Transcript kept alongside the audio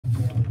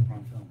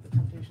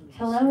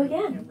Hello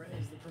again.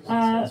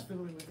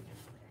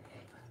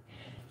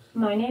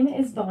 My name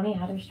is Bonnie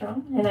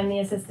Adderstrom, and I'm the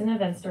Assistant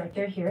Events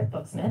Director here at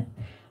Booksmith.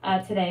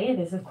 Today, it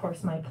is, of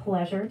course, my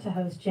pleasure to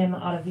host Jim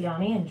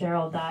Ottaviani and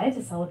Jerel Dye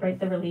to celebrate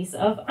the release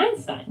of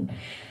Einstein.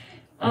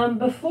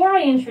 Before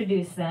I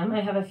introduce them,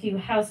 I have a few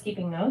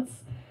housekeeping notes.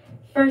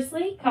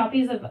 Firstly,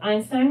 copies of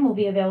Einstein will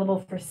be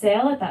available for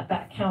sale at that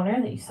back counter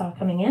that you saw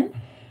coming in.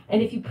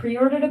 And if you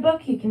pre-ordered a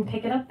book, you can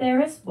pick it up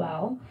there as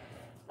well.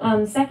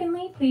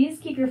 Secondly, please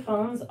keep your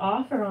phones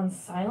off or on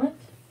silent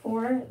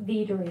for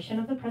the duration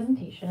of the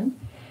presentation.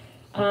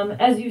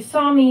 As you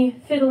saw me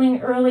fiddling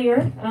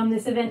earlier,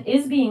 this event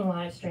is being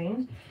live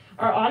streamed.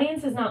 Our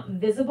audience is not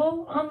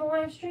visible on the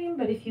live stream,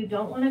 but if you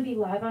don't want to be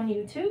live on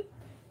YouTube,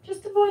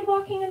 just avoid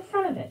walking in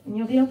front of it and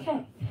you'll be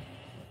okay.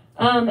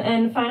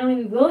 And finally,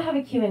 we will have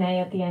a Q&A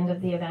at the end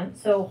of the event,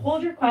 so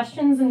hold your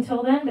questions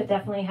until then, but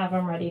definitely have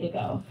them ready to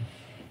go.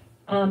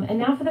 And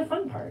now for the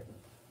fun part.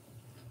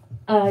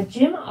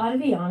 Jim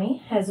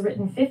Ottaviani has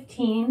written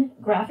 15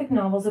 graphic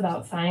novels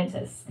about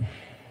scientists.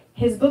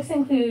 His books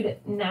include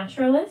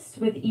Naturalist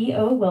with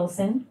E.O.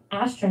 Wilson,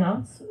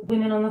 Astronauts,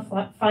 Women on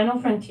the Final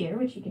Frontier,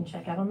 which you can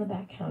check out on the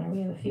back counter.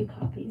 We have a few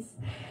copies.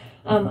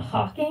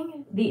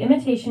 Hawking, The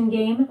Imitation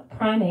Game,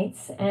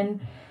 Primates,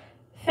 and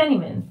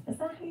Feynman. Is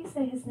that how you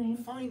say his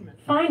name?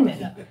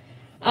 Feynman.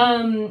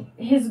 Yeah.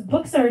 His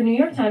books are New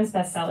York Times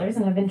bestsellers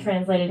and have been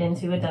translated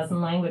into a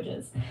dozen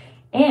languages.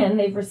 And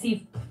they've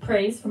received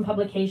praise from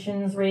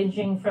publications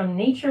ranging from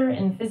Nature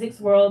and Physics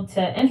World to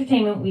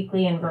Entertainment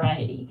Weekly and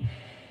Variety.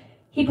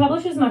 He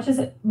publishes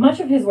much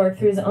of his work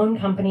through his own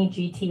company,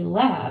 GT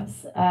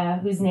Labs,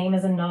 whose name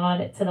is a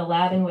nod to the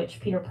lab in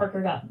which Peter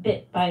Parker got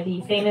bit by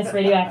the famous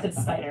radioactive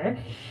spider.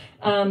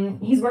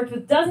 He's worked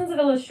with dozens of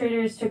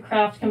illustrators to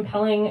craft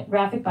compelling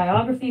graphic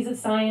biographies of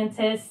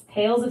scientists,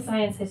 tales of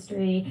science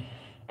history,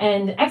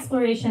 and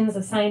explorations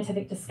of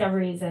scientific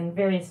discoveries in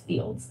various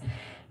fields.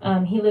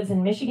 He lives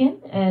in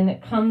Michigan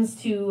and comes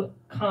to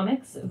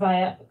comics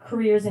via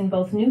careers in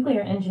both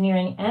nuclear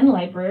engineering and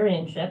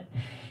librarianship.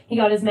 He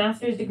got his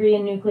master's degree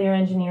in nuclear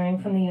engineering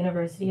from the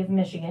University of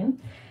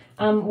Michigan,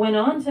 went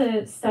on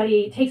to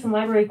take some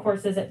library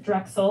courses at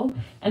Drexel,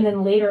 and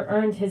then later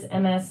earned his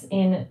MS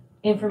in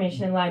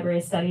Information and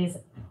Library Studies,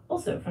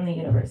 also from the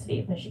University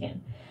of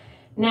Michigan.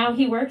 Now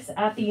he works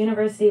at the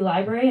University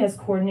Library as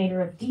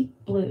coordinator of Deep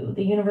Blue,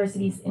 the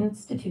university's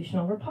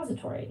institutional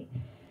repository.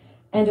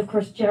 And of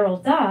course,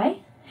 Jerel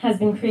Dye has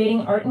been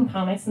creating art and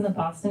comics in the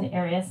Boston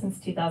area since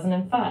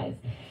 2005.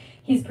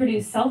 He's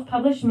produced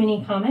self-published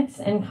mini-comics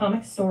and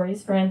comic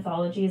stories for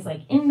anthologies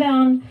like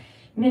Inbound,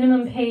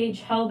 Minimum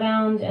Page,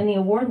 Hellbound, and the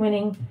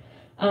award-winning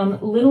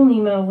Little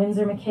Nemo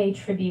Winsor McCay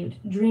tribute,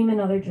 Dream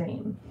Another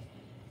Dream.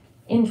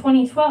 In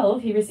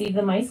 2012, he received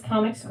the Mice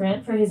Comics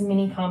grant for his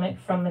mini-comic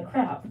From the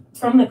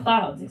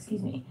Clouds.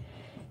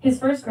 His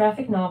first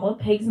graphic novel,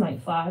 Pigs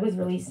Might Fly, was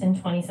released in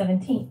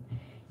 2017.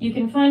 You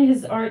can find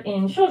his art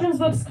in children's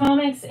books,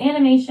 comics,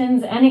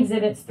 animations, and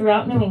exhibits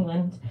throughout New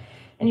England.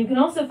 And you can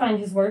also find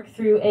his work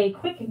through a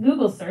quick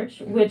Google search,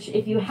 which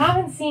if you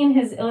haven't seen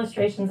his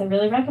illustrations, I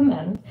really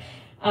recommend.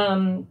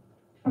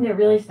 They're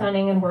really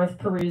stunning and worth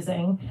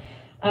perusing.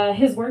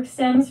 His work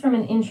stems from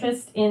an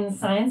interest in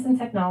science and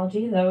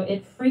technology, though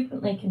it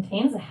frequently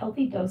contains a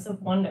healthy dose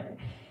of wonder.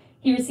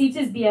 He received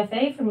his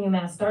BFA from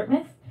UMass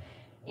Dartmouth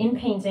in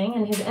painting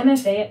and his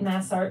MFA at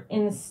MassArt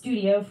in the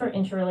Studio for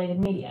Interrelated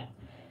Media.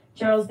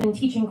 Jerel's been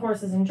teaching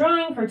courses in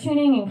drawing,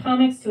 cartooning, and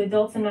comics to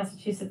adults in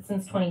Massachusetts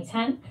since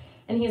 2010,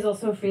 and he is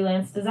also a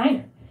freelance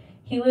designer.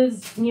 He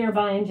lives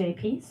nearby in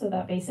JP, so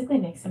that basically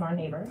makes him our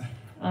neighbor.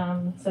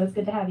 So it's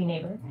good to have you,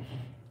 neighbor.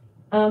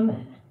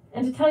 And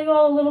to tell you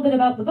all a little bit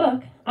about the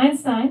book,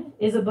 Einstein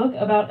is a book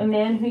about a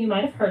man who you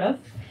might have heard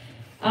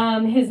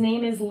of. His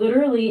name is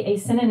literally a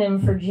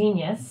synonym for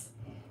genius.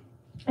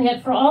 And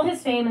yet for all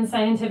his fame and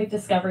scientific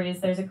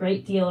discoveries, there's a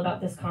great deal about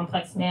this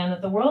complex man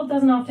that the world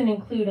doesn't often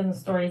include in the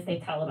stories they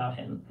tell about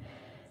him.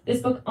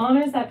 This book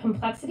honors that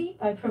complexity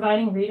by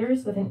providing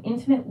readers with an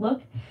intimate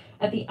look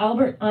at the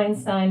Albert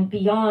Einstein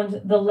beyond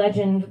the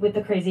legend with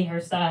the crazy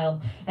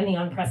hairstyle and the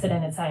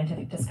unprecedented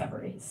scientific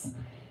discoveries.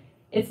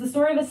 It's the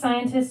story of a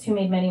scientist who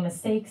made many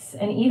mistakes,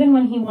 and even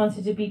when he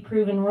wanted to be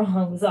proven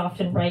wrong, was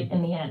often right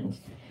in the end.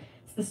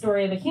 It's the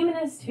story of a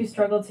humanist who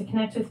struggled to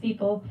connect with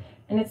people,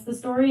 and it's the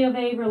story of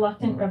a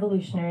reluctant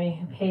revolutionary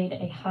who paid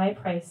a high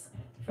price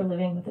for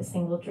living with a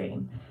single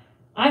dream.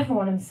 I, for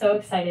one, am so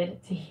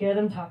excited to hear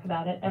them talk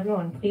about it.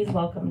 Everyone, please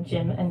welcome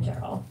Jim and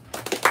Jerel.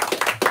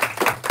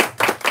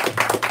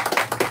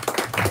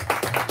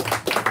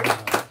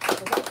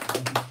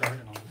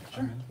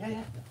 Sure.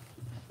 Yeah.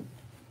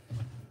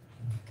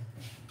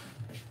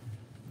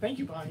 Thank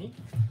you, Bonnie.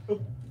 Oh,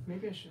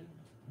 maybe I should.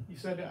 You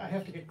said I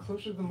have to get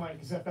closer to the mic.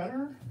 Is that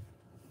better?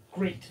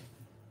 Great.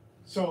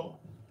 So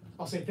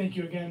I'll say thank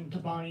you again to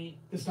Bonnie,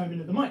 this time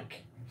into the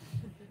mic.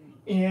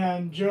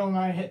 And Jerel and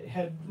I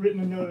had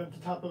written a note at the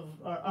top of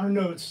our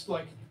notes,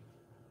 like,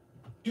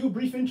 do a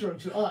brief intro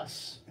to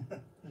us.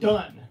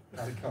 Done.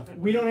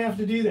 We don't have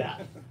to do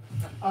that.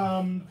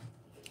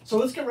 So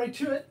let's get right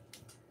to it.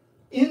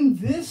 In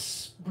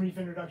this brief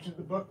introduction to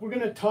the book. We're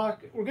going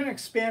to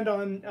expand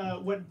on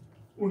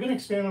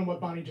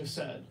what Bonnie just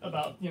said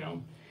about,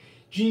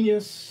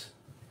 genius,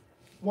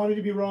 wanted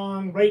to be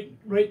wrong, right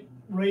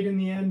in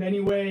the end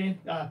anyway,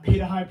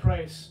 paid a high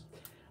price.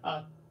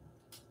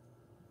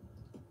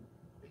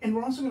 And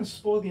we're also going to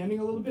spoil the ending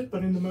a little bit,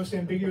 but in the most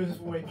ambiguous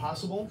way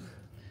possible.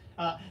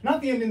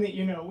 Not the ending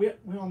that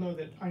we all know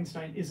that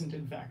Einstein isn't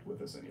in fact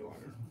with us any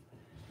longer.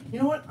 You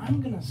know what?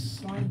 I'm going to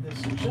slide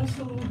this just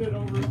a little bit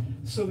over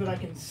so that I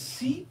can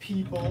see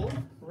people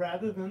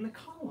rather than the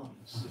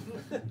columns.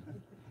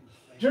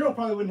 Jerel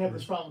probably wouldn't have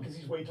this problem because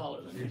he's way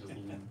taller than me.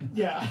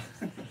 Yeah.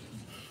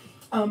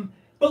 But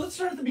let's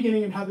start at the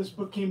beginning and how this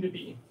book came to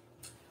be.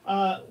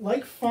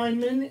 Like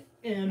Feynman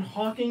and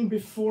Hawking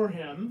before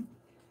him,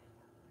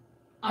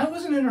 I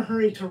wasn't in a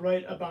hurry to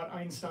write about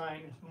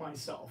Einstein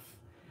myself.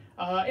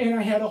 And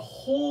I had a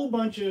whole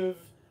bunch of,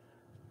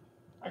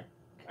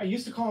 I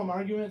used to call them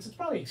arguments, it's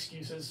probably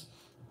excuses.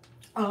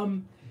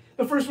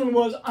 The first one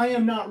was, I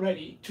am not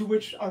ready, to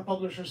which our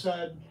publisher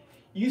said,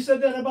 you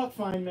said that about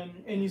Feynman,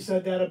 and you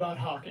said that about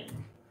Hawking,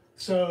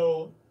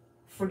 so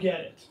forget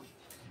it.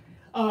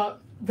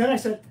 Then I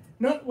said,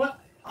 no, well,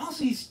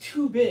 also he's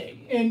too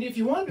big. And if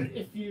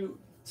you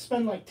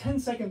spend like 10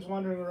 seconds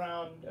wandering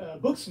around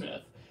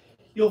Booksmith,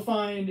 you'll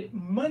find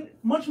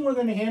much more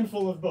than a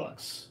handful of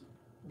books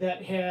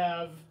that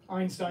have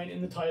Einstein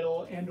in the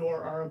title and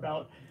or are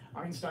about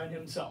Einstein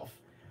himself.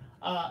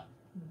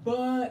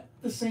 But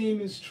the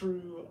same is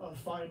true of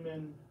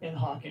Feynman and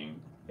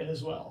Hawking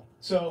as well.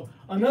 So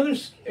another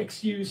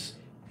excuse,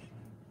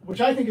 which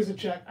I think is a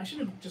check, I should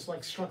have just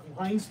like struck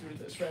lines through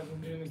this rather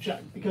than doing the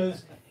check,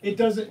 because it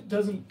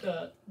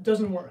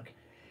doesn't work.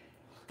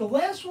 The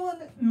last one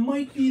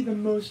might be the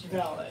most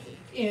valid,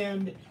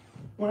 and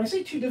when I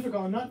say too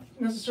difficult, I'm not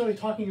necessarily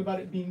talking about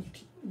it being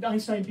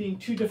Einstein being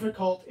too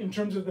difficult in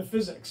terms of the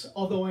physics,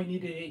 although I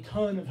needed a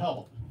ton of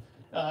help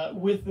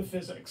with the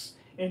physics,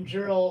 and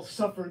Jerel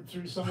suffered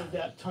through some of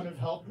that ton of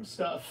help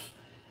stuff.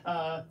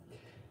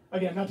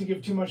 Again, not to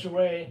give too much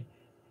away,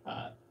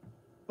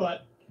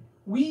 but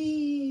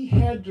we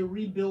had to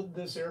rebuild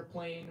this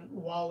airplane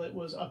while it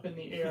was up in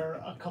the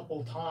air a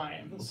couple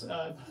times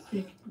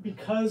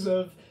because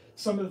of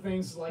some of the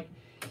things like,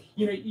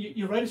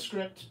 you write a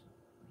script,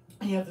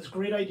 and you have this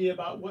great idea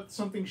about what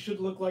something should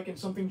look like and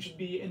something should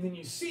be, and then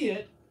you see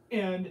it,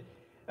 and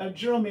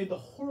Jerel made the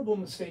horrible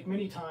mistake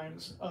many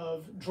times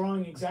of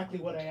drawing exactly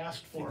what I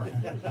asked for.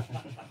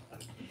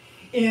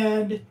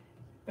 And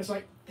it's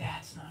like,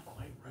 that's not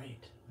quite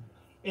right.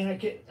 And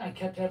I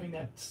kept having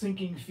that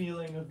sinking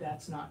feeling of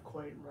that's not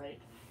quite right.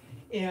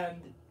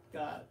 And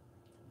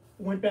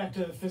went back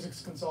to the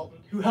physics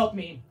consultant who helped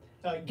me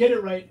get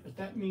it right, but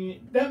that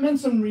meant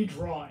some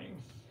redrawing.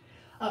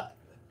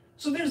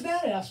 So there's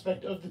that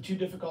aspect of the too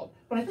difficult.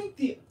 But I think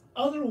the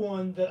other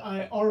one that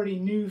I already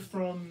knew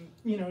from,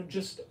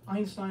 just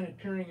Einstein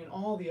appearing in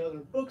all the other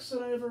books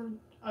that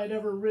I'd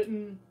ever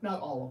written, not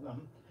all of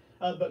them,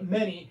 but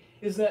many,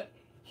 is that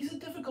he's a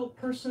difficult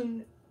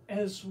person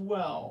as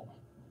well.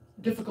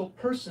 Difficult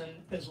person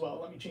as well.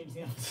 Let me change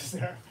the emphasis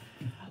there.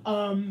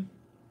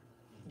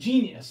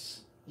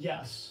 Genius,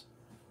 yes.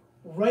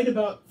 Right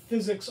about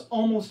physics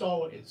almost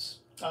always.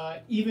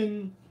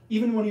 Even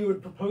when he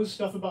would propose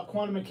stuff about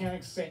quantum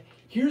mechanics, say,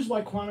 here's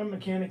why quantum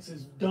mechanics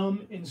is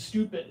dumb and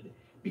stupid,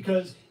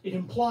 because it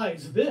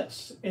implies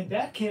this, and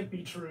that can't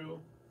be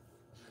true.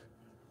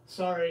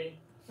 Sorry,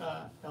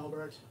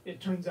 Albert,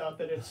 it turns out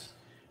that it's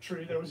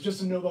true. There was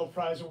just a Nobel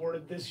Prize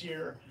awarded this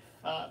year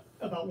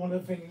about one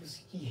of the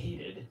things he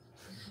hated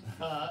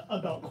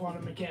about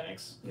quantum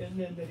mechanics, and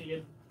then that he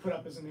had put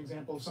up as an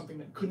example of something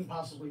that couldn't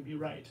possibly be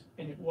right,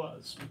 and it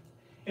was.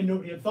 And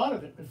nobody had thought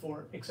of it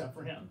before except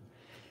for him.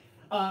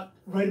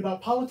 Right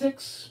about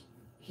politics,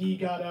 he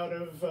got out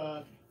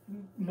of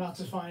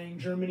Nazifying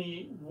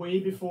Germany way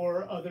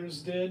before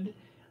others did.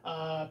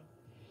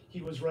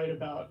 He was right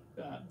about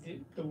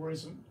the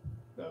worrisome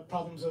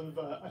problems of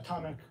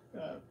atomic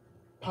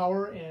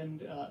power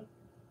and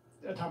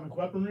atomic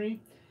weaponry.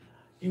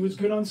 He was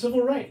good on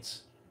civil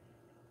rights.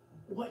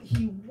 What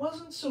he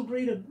wasn't so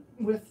great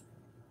with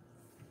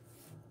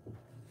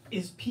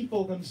is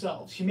people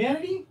themselves.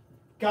 Humanity,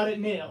 got it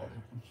nailed.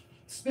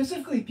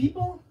 Specifically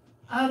people,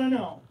 I don't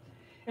know.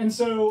 And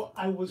so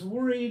I was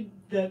worried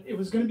that it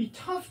was going to be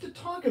tough to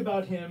talk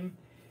about him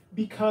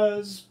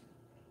because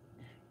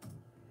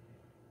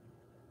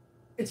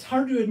it's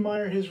hard to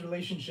admire his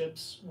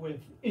relationships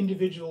with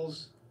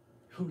individuals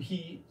who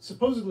he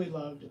supposedly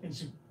loved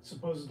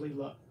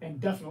and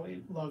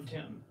definitely loved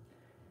him.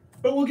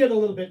 But we'll get a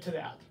little bit to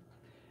that.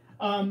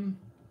 And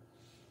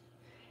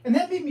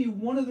that made me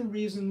one of the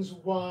reasons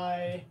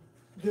why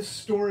this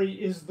story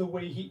is the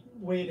way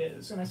it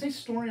is. And I say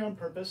story on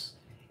purpose.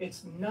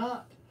 It's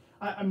not,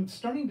 I'm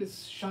starting to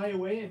shy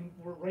away, and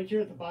we're right here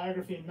at the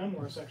biography and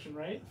memoir section,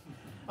 right?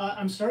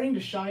 I'm starting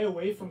to shy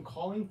away from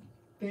calling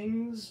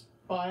things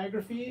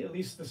biography, at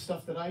least the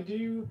stuff that I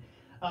do.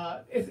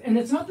 And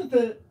it's not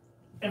that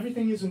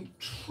everything isn't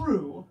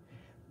true,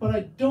 but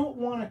I don't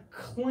want to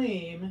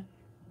claim,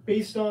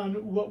 based on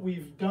what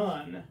we've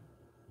done,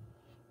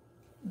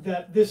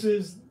 that this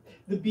is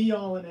the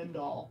be-all and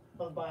end-all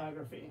of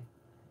biography.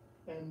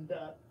 And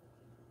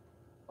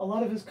a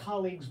lot of his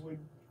colleagues would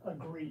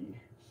agree,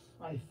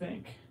 I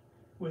think,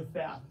 with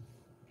that.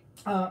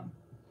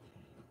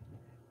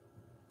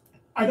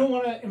 I don't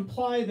want to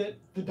imply that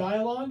the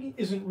dialogue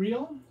isn't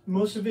real.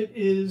 Most of it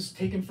is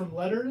taken from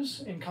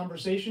letters and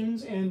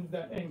conversations and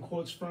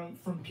quotes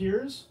from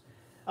peers,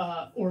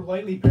 or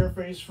lightly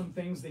paraphrased from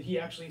things that he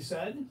actually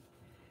said.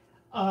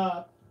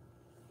 But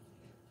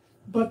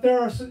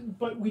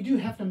we do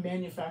have to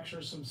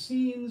manufacture some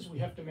scenes. We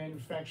have to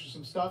manufacture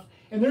some stuff.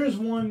 And there is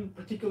one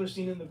particular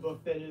scene in the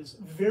book that is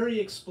very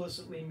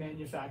explicitly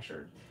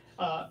manufactured.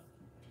 I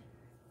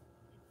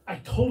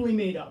totally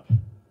made up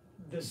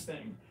this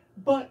thing,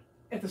 but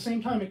at the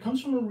same time, it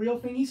comes from a real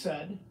thing he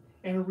said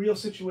and a real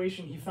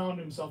situation he found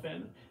himself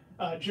in.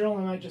 Jerel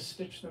and I just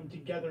stitched them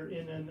together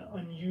in an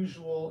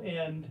unusual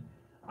and,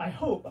 I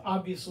hope,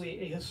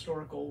 obviously a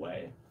historical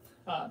way.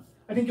 I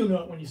think you'll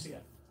know it when you see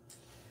it.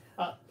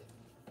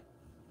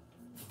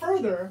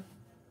 Further,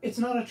 it's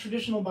not a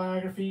traditional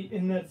biography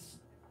in that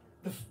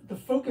the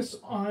focuses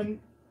on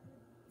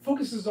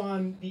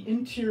the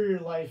interior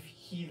life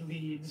he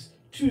leads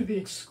to the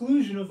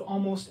exclusion of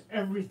almost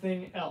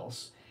everything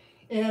else.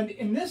 And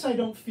in this, I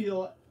don't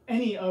feel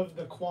any of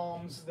the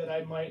qualms that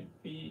I might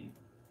be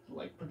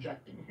like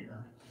projecting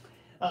here.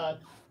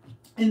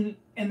 And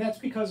that's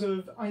because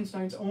of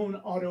Einstein's own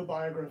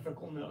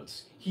autobiographical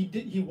notes.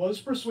 He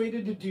was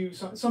persuaded to do,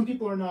 some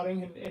people are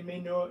nodding and may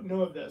know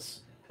of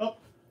this. Oh,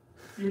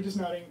 you were just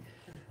nodding.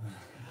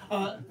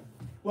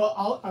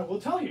 Well, I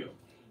will tell you.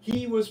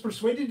 He was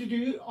persuaded to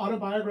do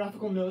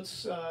autobiographical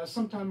notes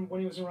sometime when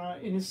he was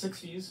around in his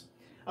 60s.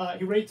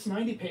 He writes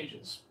 90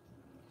 pages.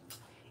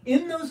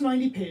 In those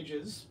 90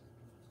 pages,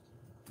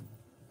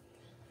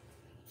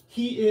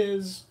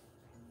 he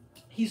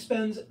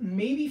spends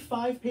maybe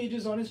 5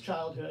 pages on his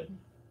childhood,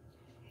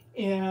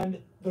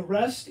 and the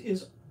rest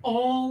is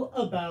all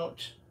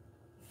about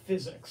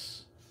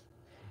physics.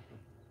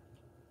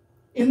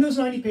 In those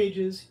 90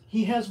 pages,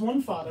 he has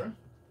one father,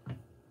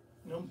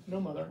 no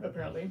mother,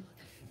 apparently,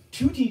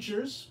 2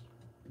 teachers,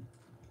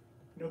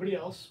 nobody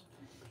else,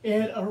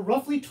 and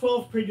roughly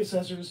 12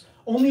 predecessors,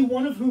 only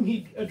one of whom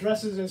he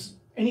addresses as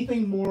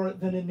anything more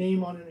than a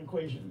name on an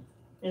equation,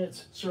 and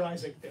it's Sir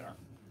Isaac there.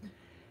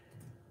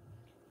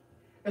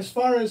 As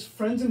far as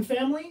friends and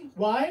family,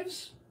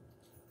 wives,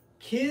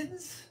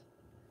 kids,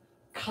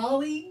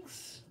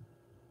 colleagues,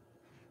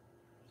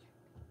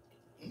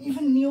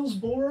 even Niels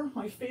Bohr,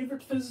 my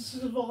favorite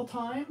physicist of all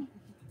time,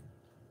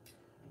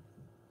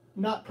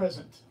 not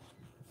present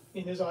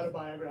in his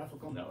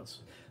autobiographical notes.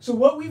 So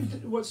what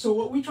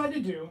we tried to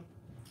do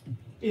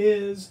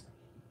is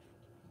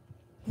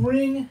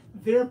bring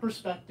their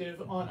perspective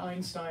on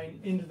Einstein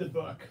into the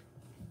book.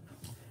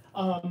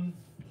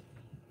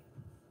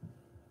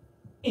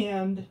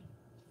 And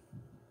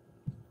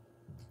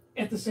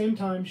at the same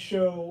time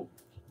show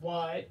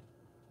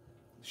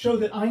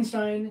that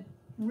Einstein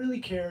really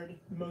cared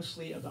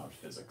mostly about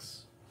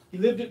physics. He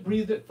lived it,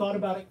 breathed it, thought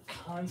about it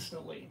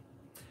constantly.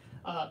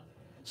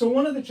 So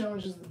one of the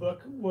challenges of the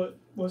book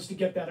was to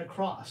get that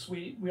across.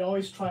 We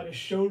always try to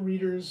show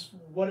readers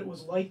what it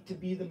was like to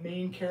be the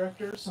main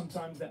character.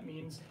 Sometimes that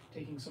means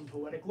taking some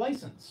poetic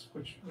license,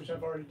 which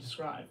I've already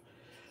described.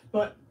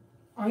 But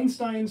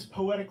Einstein's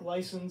poetic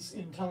license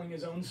in telling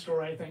his own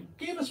story, I think,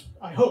 gave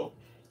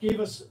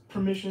us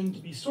permission to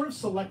be sort of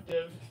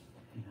selective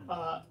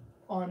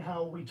on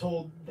how we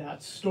told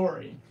that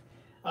story.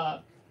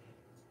 At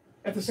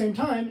the same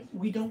time,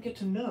 we don't get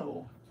to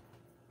know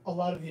a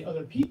lot of the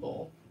other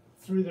people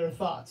through their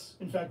thoughts.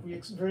 In fact, we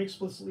very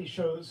explicitly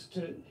chose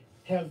to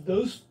have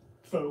those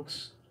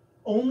folks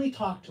only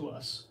talk to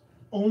us,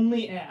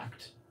 only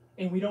act,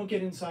 and we don't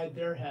get inside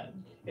their head.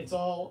 It's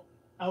all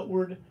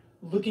outward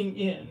looking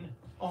in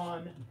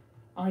on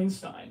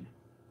Einstein.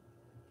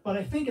 But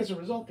I think as a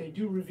result, they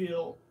do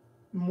reveal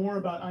more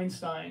about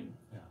Einstein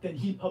than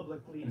he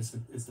publicly it's the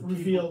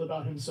revealed people,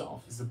 about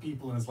himself. It's the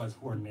people in his life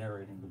who are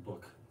narrating the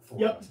book for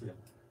Yep. us. We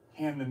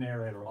hand the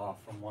narrator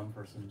off from one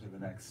person to the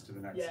next as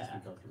we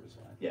go through his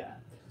life. Yeah.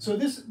 So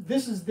this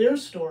is their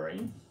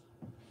story,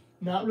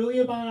 not really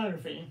a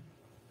biography,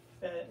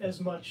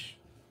 as much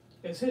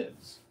as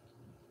his.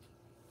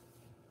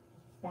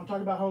 Want to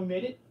talk about how we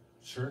made it?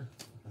 Sure.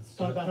 Let's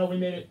talk about how we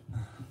made it.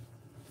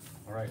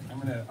 All right. I'm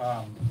gonna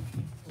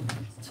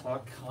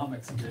talk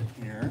comics a bit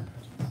here.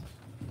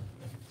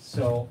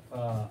 So I'm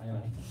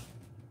gonna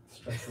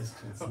stretch this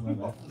to its limit.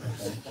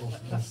 Okay.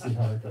 We'll see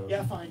how it goes.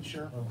 Yeah, fine,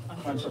 sure. I'll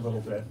punch a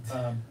little bit.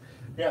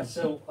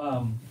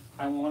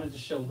 I wanted to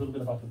show a little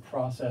bit about the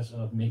process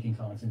of making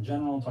comics in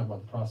general, talk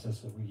about the process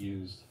that we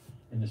used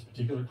in this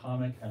particular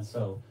comic. And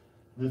so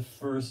the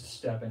first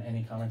step in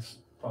any comics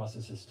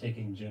process is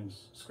taking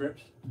Jim's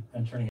script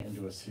and turning it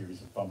into a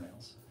series of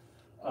thumbnails,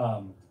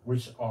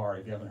 which are,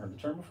 if you haven't heard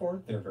the term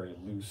before, they're very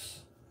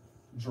loose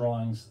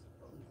drawings,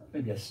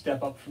 maybe a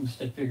step up from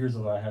stick figures,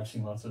 although I have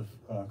seen lots of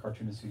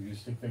cartoonists who use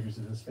stick figures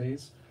at this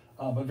phase,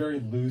 but very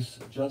loose,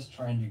 just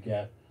trying to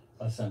get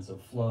a sense of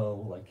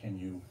flow, like can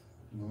you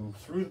move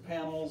through the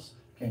panels,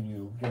 Can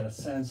you get a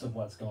sense of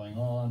what's going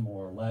on,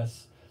 more or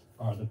less?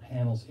 Are the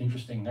panels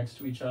interesting next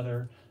to each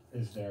other?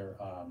 Is there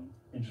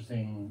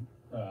interesting,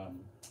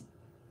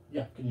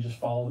 yeah, can you just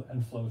follow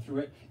and flow through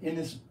it? In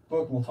this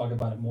book, we'll talk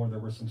about it more, there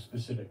were some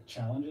specific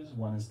challenges.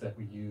 One is that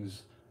we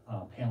use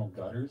panel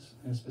gutters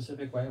in a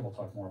specific way. We'll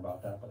talk more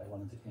about that, but I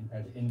wanted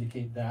to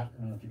indicate that.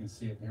 I don't know if you can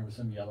see it here with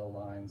some yellow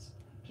lines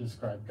to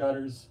describe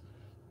gutters.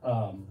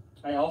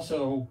 I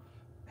also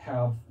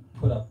have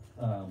put up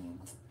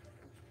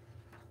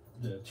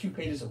the 2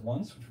 pages at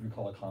once, which we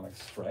call a comic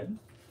spread.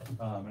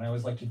 And I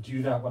always like to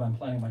do that when I'm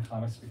planning my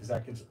comics because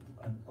that gives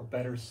a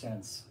better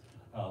sense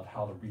of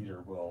how the reader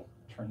will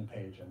turn the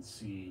page and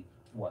see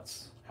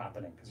what's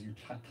happening. Because you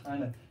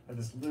kind of have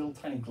this little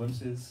tiny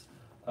glimpses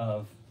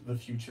of the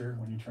future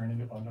when you turn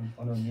into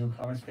on a new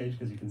comics page,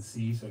 because you can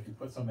see. So if you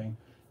put something,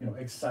 you know,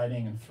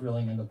 exciting and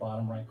thrilling in the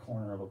bottom right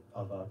corner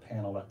of a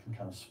panel, that can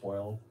kind of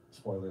spoil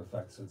the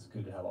effect. So it's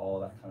good to have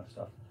all of that kind of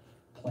stuff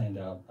planned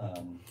out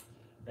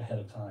ahead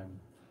of time.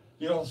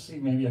 You'll also see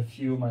maybe a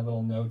few of my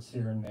little notes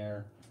here and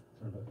there,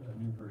 sort of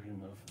a new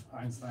version of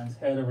Einstein's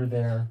head over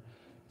there.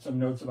 Some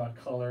notes about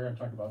color. I'm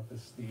talking about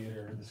this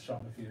theater, this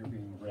shot in the theater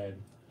being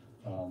red.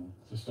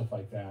 So stuff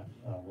like that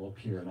will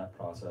appear in that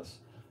process.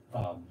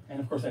 And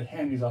of course, I'd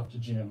hand these off to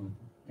Jim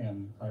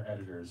and our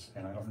editors,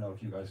 and I don't know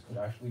if you guys could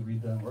actually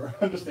read them or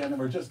understand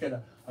them or just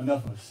get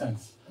enough of a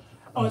sense.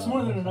 Oh, it's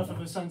more than enough of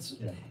a sense,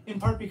 yeah. In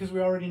part because we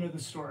already know the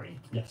story.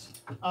 Yes.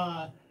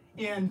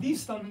 And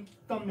these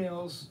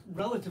thumbnails,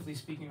 relatively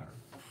speaking, are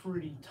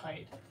pretty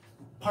tight.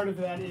 Part of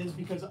that is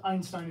because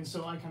Einstein is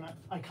so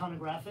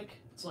iconographic.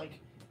 It's like,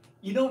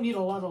 you don't need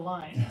a lot of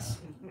lines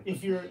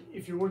if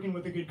you're working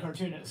with a good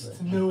cartoonist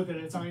to know that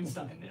it's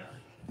Einstein there.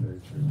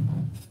 Very true.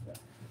 Yeah.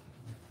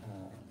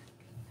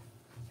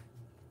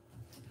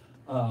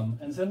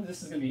 And then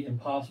this is going to be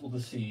impossible to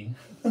see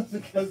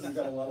because I've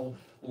got a lot of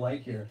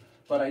light here.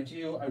 But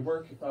I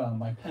work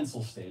my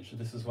pencil stage. So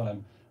this is when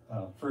I'm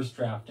first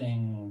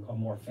drafting a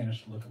more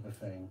finished look of the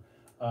thing.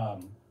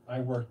 I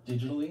work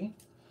digitally,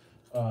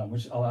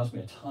 which allows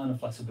me a ton of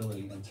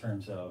flexibility in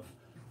terms of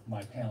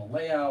my panel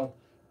layout,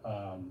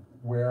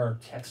 where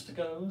text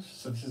goes.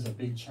 So this is a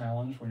big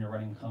challenge when you're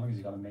writing comics.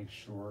 You got to make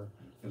sure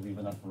you leave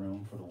enough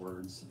room for the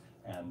words,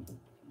 and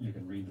you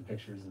can read the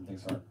pictures and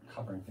things aren't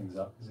covering things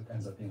up, because it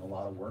ends up being a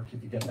lot of work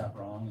if you get that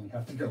wrong, and you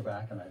have to go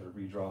back and either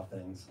redraw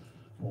things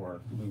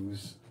or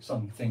lose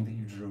something that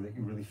you drew that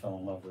you really fell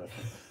in love with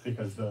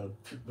because the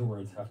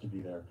words have to be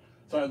there.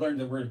 So I learned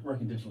that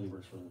working digitally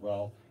works really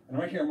well. And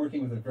right here I'm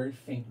working with a very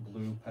faint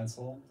blue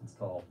pencil. It's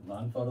called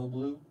non-photo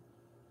blue.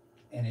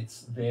 And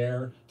it's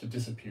there to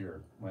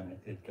disappear when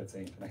it gets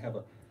inked. And I have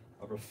a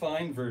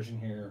refined version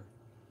here.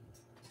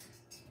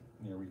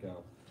 There we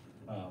go.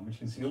 Which you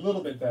can see a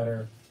little bit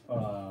better.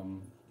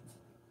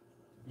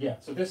 Yeah,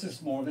 so this is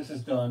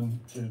done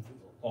to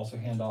also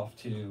hand off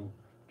to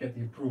get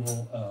the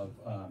approval of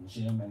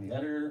Jim and the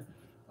editor,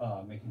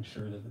 making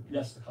sure that,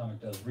 yes, the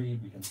comic does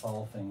read, we can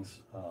follow things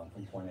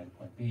from point A to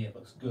point B, it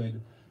looks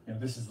good. You know,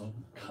 this is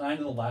kind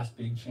of the last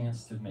big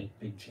chance to make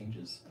big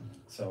changes.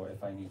 So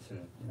if I need to,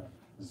 you know,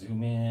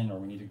 zoom in, or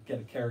we need to get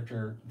a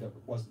character that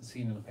wasn't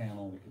seen in the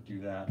panel, we could do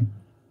that.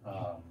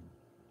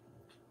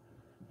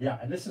 Yeah,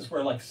 and this is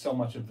where like so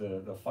much of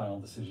the final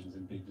decisions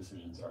and big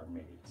decisions are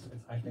made. So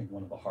it's, I think,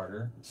 one of the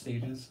harder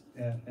stages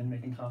in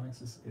making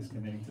comics is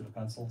committing to the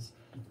pencils,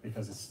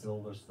 because there's still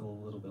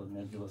a little bit of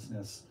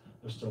nebulousness.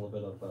 There's still a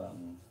bit of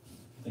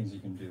things you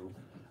can do.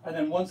 And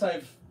then once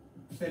I've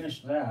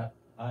finished that,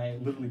 I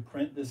literally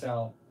print this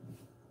out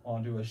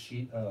onto a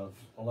sheet of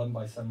 11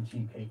 by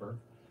 17 paper,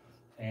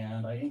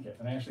 and I ink it.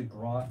 And I actually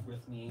brought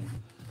with me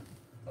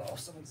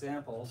some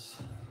examples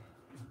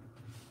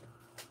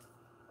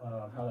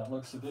of how that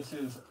looks. So this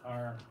is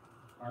our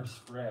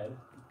spread.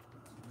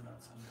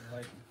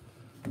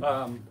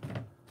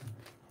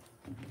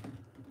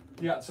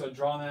 Yeah, so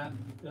draw that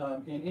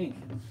in ink.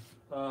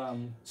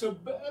 So,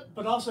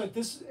 but also at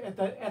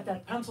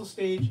that pencil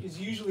stage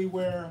is usually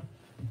where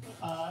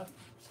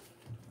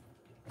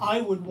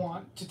I would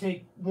want to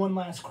take one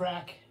last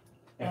crack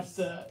at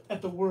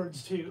the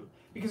words too,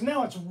 because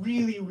now it's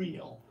really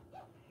real,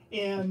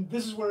 and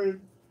this is where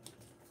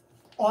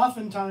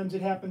oftentimes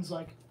it happens.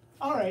 Like,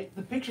 all right,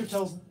 the picture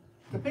says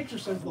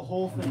the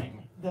whole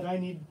thing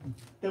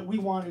that we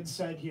wanted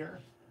said here.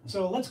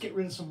 So let's get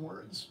rid of some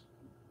words.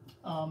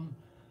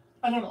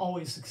 I don't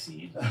always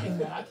succeed in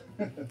that,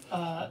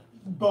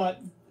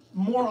 but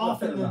more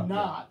often than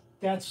not,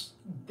 that's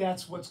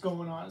what's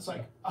going on. It's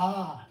like,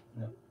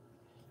 Yeah.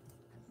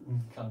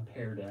 Kind of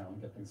pare down,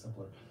 get things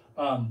simpler.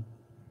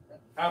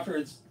 After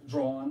it's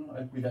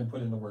drawn, we then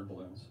put in the word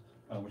balloons,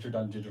 which are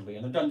done digitally,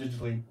 and they're done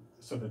digitally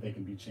so that they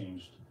can be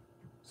changed,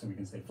 so we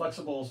can stay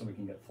flexible, so we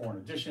can get foreign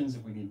editions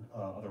if we need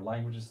other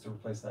languages to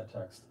replace that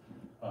text,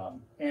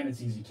 and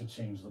it's easy to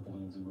change the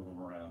balloons and move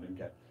them around and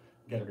get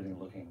everything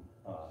looking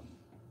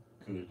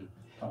good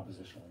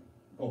compositionally,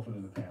 both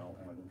within the panel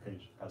and within the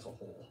page as a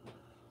whole.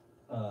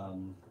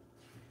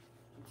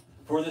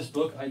 For this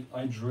book,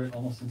 I drew it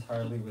almost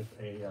entirely with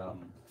a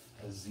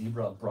a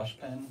zebra brush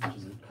pen, which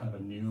is kind of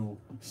a new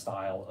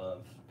style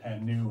of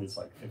pen. New, it's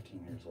like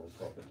 15 years old,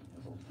 12, 15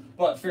 years old,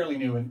 but fairly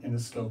new in the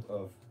scope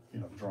of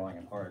drawing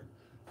and art,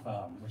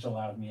 which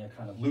allowed me a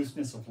kind of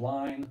looseness of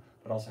line,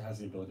 but also has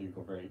the ability to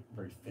go very,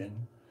 very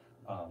thin,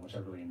 which I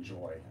really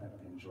enjoy. I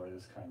enjoy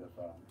this kind of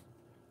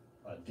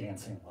a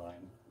dancing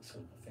line,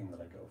 sort of the thing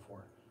that I go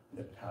for,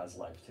 that it has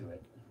life to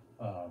it.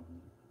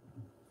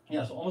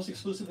 Yeah, so almost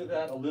exclusively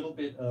that, a little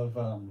bit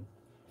of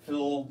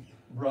fill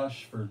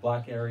brush for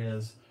black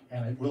areas,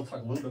 and I will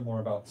talk a little bit more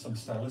about some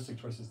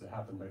stylistic choices that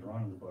happened later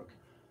on in the book,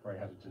 where I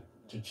had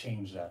to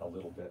change that a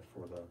little bit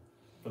for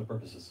the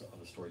purposes of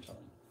the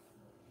storytelling.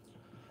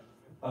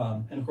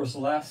 And of course, the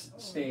last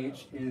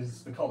stage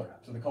is the color.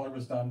 So the color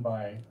was done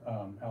by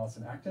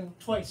Allison Acton.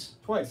 Twice.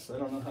 I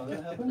don't know how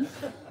that happened.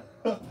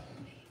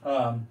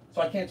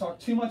 So I can't talk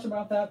too much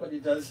about that, but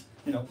it does,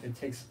 it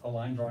takes a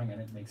line drawing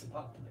and it makes it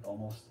pop. Like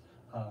almost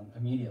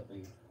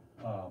immediately,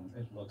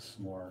 it looks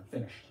more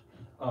finished.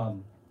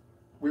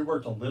 We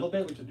worked a little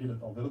bit, we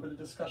did a little bit of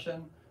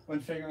discussion when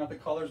figuring out the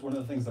colors. One of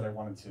the things that I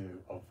wanted to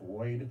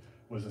avoid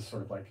was this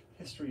sort of like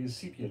history is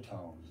sepia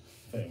tone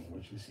thing,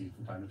 which you see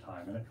from time to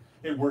time. And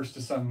it works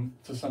to some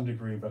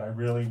degree, but I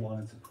really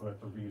wanted to put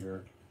the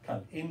reader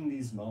kind of in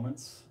these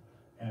moments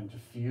and to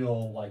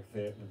feel like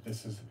that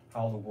this is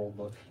how the world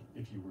looked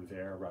if you were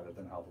there, rather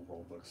than how the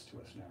world looks to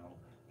us now,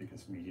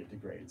 because media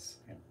degrades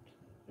and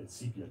it's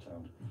sepia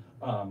toned.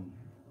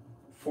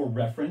 For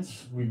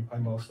reference, I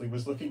mostly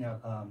was looking at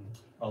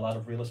a lot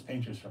of realist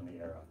painters from the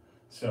era.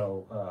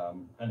 So,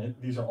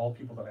 these are all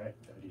people that I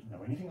didn't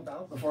know anything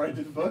about before I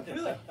did the book.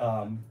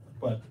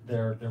 But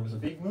there was a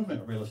big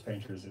movement of realist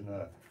painters in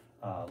the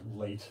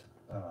late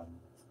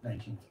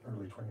 19th,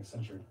 early 20th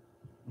century.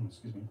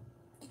 Excuse me.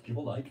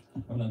 People like,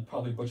 I'm going to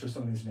probably butcher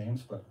some of these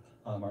names, but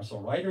Marcel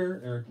Reiter,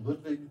 Eric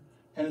Ludwig,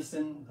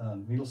 Henniston,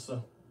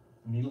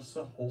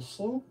 Nielsa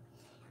Holslow,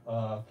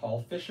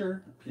 Paul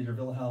Fischer, Peter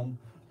Wilhelm,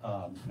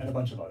 and a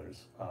bunch of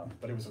others.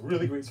 But it was a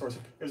really great source.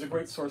 It was a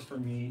great source for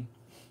me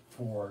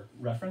for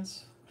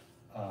reference.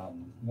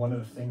 One of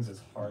the things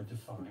that's hard to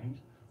find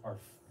are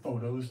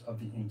photos of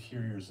the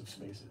interiors of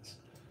spaces.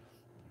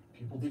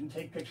 People didn't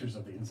take pictures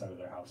of the inside of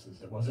their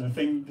houses. It wasn't a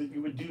thing that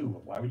you would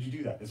do. Why would you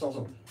do that?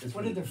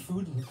 What did their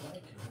food look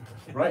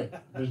like? Right.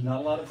 There's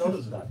not a lot of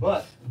photos of that.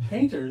 But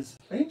painters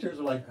are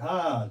like,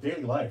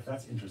 daily life,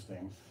 that's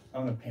interesting.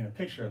 I'm going to paint a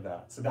picture of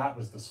that. So that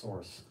was the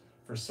source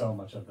for so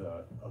much of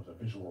the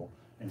visual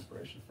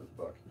inspiration for the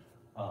book.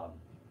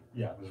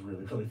 Yeah, it was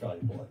really, really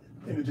valuable.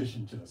 In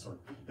addition to the sort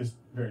of this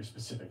very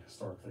specific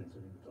historic things,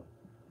 we needed to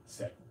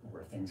set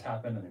where things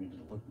happen, and we needed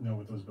to know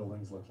what those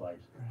buildings look like,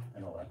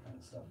 and all that kind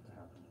of stuff to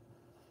happen.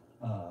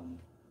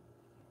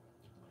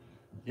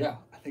 Yeah,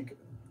 I think.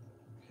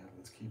 Yeah,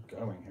 let's keep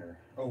going here.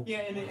 Oh,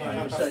 yeah,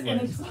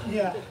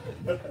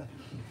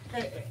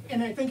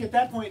 and I think at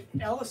that point,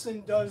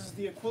 Allison does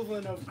the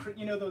equivalent of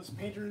those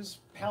painters'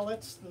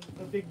 palettes,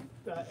 the big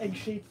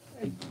egg-shaped,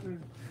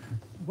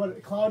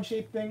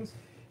 cloud-shaped things.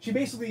 She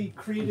basically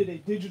created a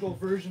digital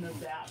version of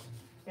that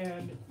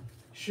and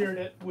shared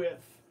it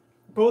with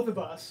both of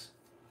us.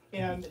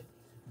 And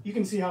you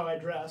can see how I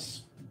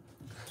dress.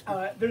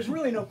 There's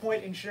really no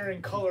point in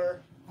sharing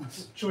color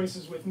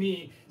choices with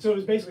me. So it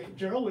was basically,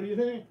 Jerel, what do you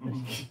think?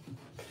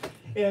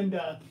 And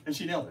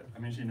she nailed it. I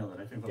mean, she nailed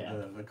it. I think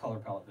that the color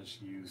palette that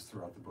she used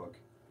throughout the book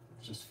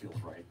just feels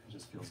right. It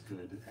just feels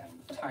good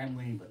and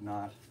timely, but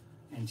not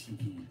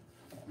antique-y,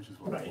 which is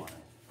what I wanted.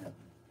 Yeah.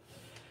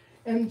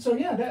 And so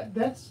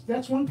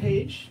that's one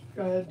page.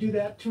 Do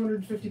that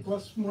 250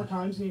 plus more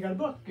times, and you got a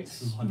book.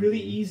 It's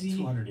really easy.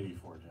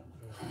 284,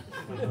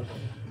 Jim.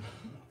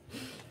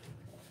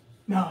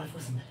 No, it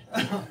wasn't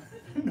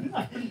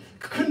that.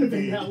 Couldn't have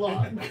been that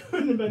long.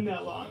 Couldn't have been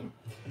that long.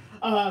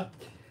 But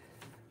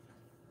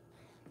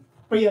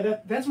yeah,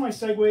 that's my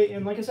segue.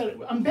 And like I said,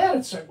 I'm bad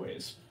at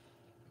segues.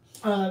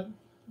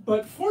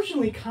 But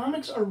fortunately,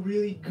 comics are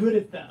really good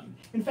at them.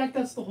 In fact,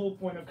 that's the whole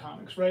point of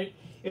comics, right?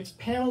 It's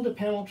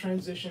panel-to-panel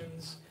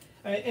transitions,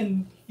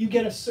 and you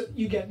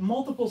get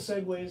multiple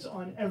segues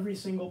on every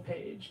single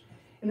page.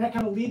 And that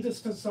kind of leads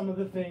us to some of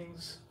the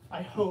things,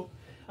 I hope,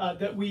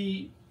 that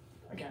we,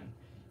 again,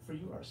 for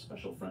you, our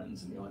special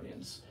friends in the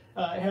audience,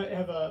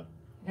 have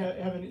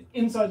an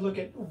inside look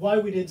at why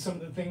we did some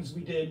of the things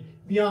we did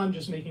beyond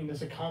just making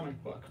this a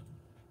comic book.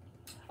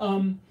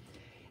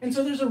 And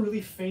so there's a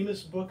really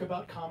famous book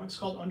about comics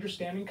called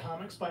Understanding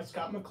Comics by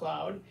Scott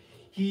McCloud.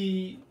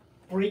 He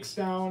breaks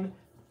down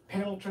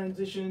panel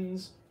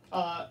transitions,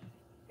 and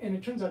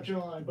it turns out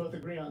Jerel and I both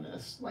agree on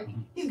this. Like,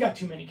 he's got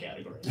too many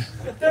categories.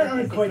 There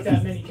aren't quite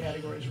that many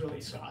categories,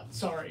 really, Scott.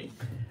 Sorry.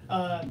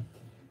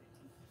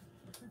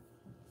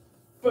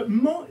 But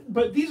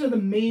these are the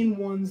main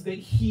ones that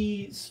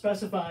he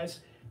specifies.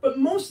 But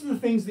most of the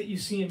things that you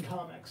see in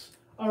comics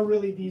are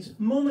really these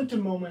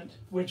moment-to-moment,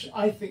 which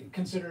I think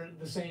consider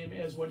the same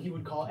as what he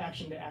would call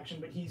action-to-action,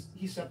 but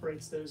he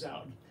separates those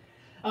out.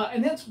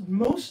 And that's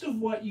most of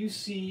what you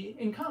see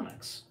in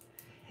comics.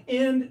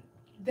 And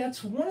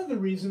that's one of the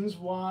reasons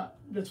why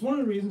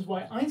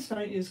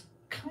Einstein is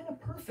kind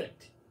of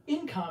perfect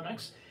in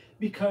comics,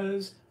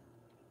 because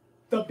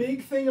The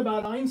big thing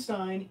about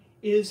Einstein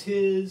is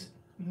his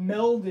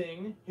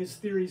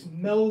theories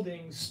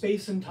melding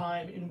space and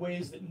time in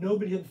ways that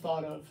nobody had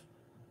thought of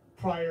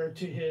prior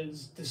to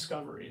his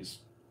discoveries.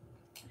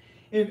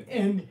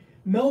 And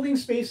melding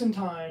space and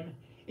time,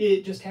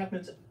 it just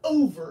happens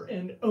over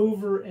and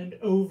over and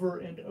over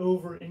and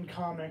over in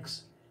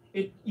comics.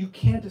 You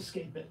can't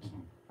escape it.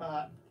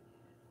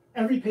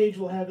 Every page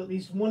will have at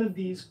least one of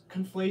these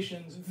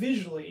conflations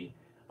visually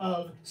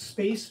of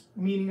space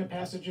meaning a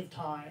passage of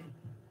time.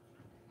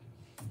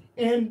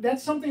 And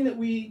that's something that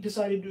we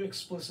decided to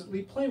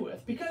explicitly play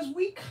with, because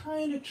we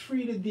kind of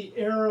treated the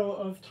arrow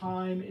of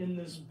time in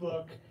this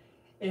book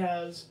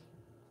as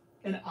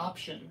an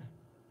option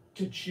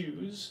to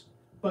choose,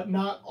 but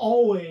not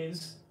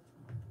always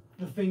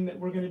the thing that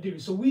we're going to do.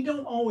 So we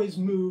don't always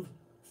move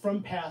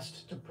from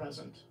past to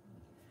present.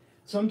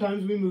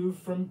 Sometimes we move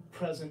from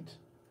present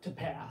to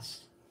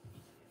past.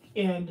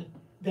 And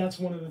that's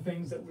one of the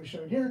things that we're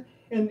showing here.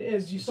 And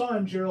as you saw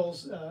in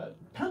Jerel's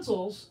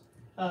pencils,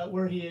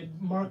 where he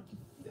had marked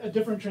a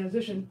different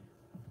transition,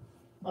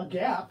 a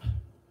gap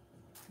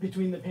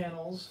between the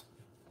panels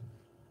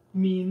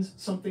means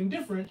something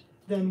different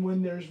than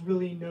when there's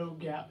really no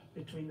gap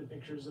between the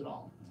pictures at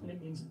all. And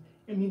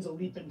it means a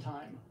leap in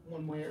time,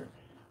 one way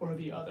or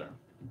the other.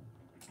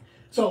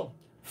 So,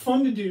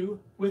 fun to do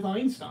with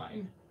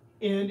Einstein,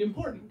 and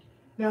important.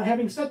 Now,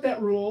 having set that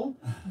rule,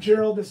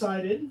 Jerel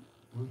decided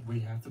we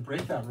have to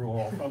break that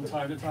rule from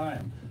time to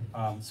time,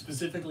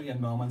 specifically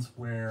in moments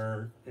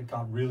where it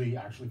got really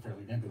actually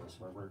fairly nebulous,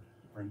 where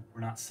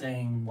we're not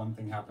saying one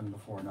thing happened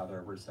before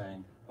another. We're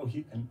saying, oh,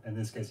 in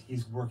this case,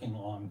 he's working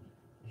on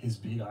his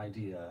big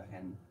idea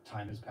and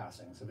time is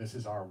passing. So this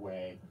is our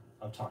way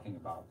of talking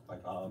about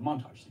like a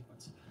montage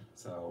sequence.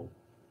 So,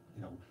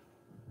 you know,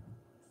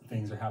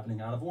 things are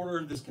happening out of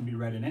order. This can be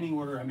read in any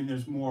order. I mean,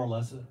 there's more or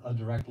less a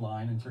direct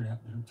line in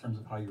terms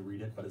of how you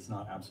read it, but it's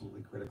not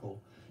absolutely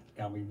critical.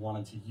 And we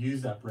wanted to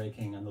use that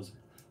breaking and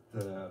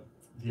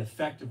the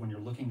effect of when you're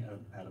looking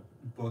at a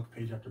book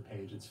page after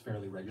page, it's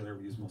fairly regular.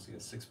 We use mostly a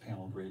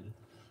 6-panel grid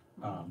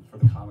for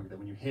the comic, that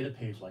when you hit a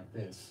page like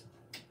this,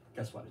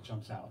 guess what? It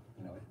jumps out.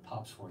 You know, it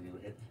pops for you.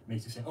 It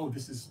makes you say, "Oh,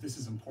 this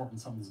is important.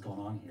 Something's going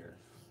on here."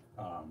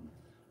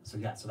 So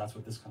yeah, so that's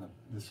what this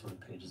sort of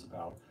page is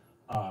about.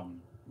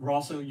 We're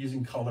also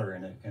using color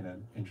in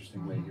an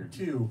interesting way here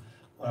too.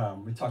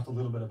 We talked a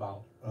little bit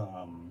about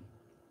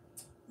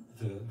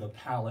the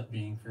palette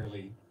being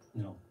fairly,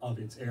 you know, of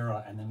its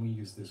era, and then we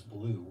use this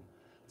blue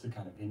to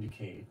kind of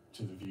indicate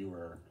to the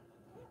viewer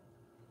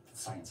the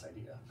science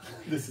idea.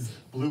 This is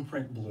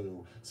blueprint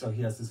blue. So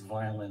he has this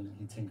violin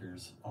he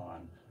tinkers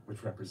on,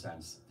 which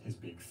represents his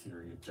big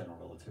theory of general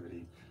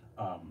relativity,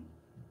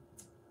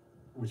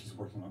 which he's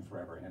working on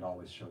forever, and it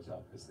always shows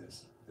up as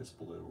this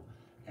blue.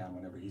 And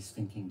whenever he's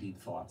thinking deep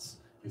thoughts,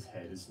 his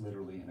head is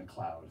literally in a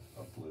cloud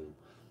of blue.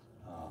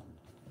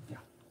 Yeah.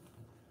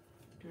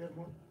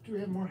 Do we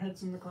have more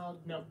heads in the cloud?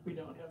 No, we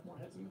don't have more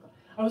heads in the cloud.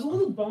 I was a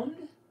little bummed.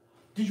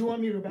 Did you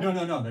want me to go back? No,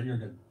 you're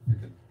good. You're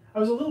good. I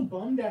was a little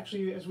bummed,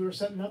 actually, as we were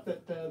setting up,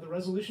 that the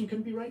resolution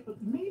couldn't be right,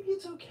 but maybe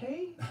it's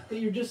okay that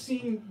you're just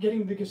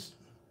getting the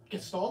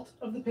gestalt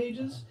of the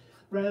pages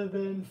rather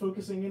than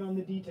focusing in on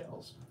the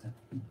details.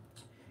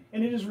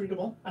 And it is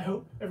readable, I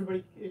hope.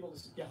 Everybody able to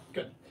see? Yeah,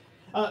 good.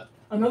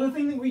 Another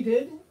thing that we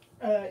did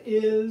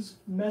is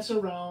mess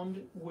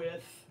around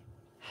with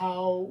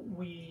how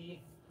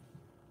we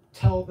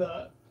tell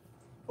the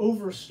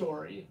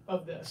overstory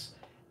of this.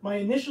 My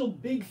initial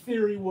big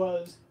theory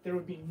was there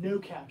would be no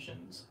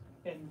captions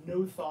and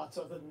no thoughts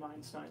other than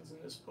Einstein's in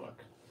this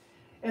book.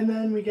 And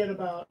then we get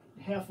about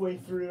halfway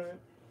through,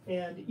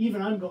 and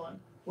even I'm going,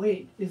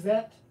 wait, is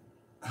that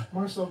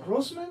Marcel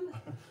Grossman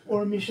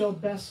or Michel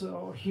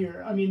Besso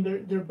here? I mean,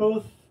 they're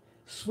both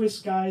Swiss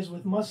guys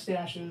with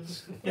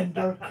mustaches and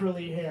dark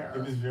curly hair.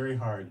 It was very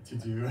hard to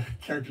do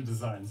character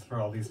designs for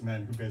all these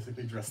men who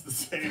basically dress the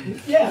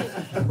same. Yeah,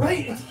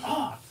 right. It's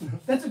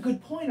that's a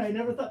good point. I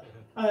never thought.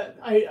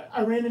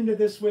 I ran into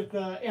this with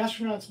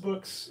astronauts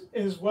books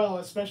as well,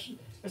 especially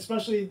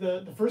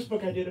the first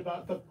book I did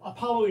about the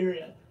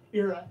Apollo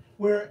era,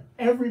 where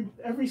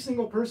every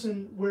single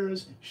person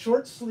wears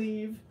short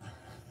sleeve,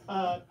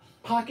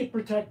 pocket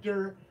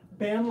protector,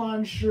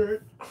 bandlon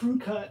shirt, crew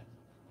cut,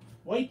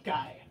 white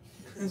guy.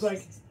 And it's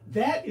like,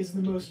 that is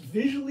the most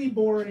visually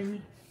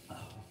boring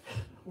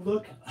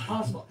look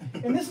possible.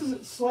 And this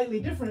is slightly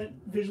different,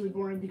 visually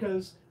boring,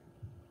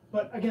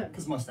 but again,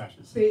 because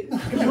mustaches.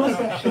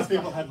 Mustaches.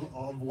 People had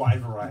a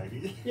wide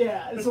variety.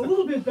 Yeah, it's a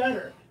little bit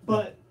better,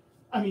 but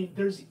I mean,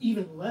 there's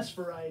even less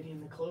variety in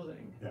the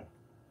clothing.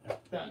 Yeah.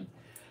 Then,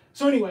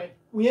 so anyway,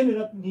 we ended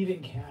up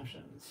needing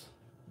captions.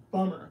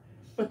 Bummer.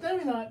 But then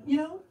we thought,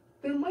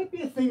 there might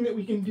be a thing that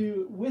we can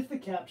do with the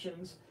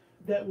captions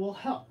that will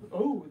help.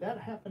 Oh, that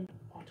happened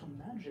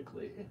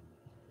automagically.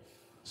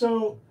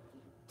 So,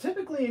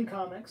 typically in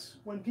comics,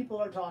 when people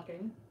are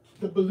talking,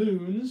 the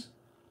balloons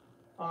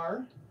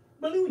are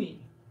balloony.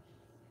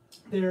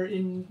 They're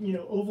in,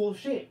 oval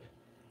shape.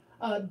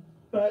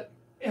 But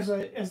as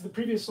the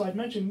previous slide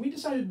mentioned, we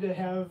decided to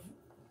have,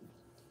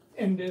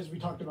 and as we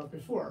talked about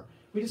before,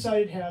 we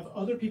decided to have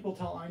other people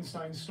tell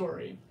Einstein's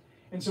story.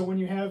 And so when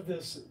you have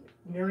this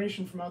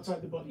narration from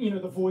outside the book, you know,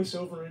 the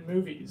voiceover in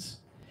movies,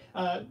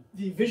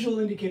 the visual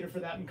indicator for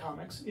that in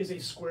comics is a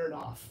squared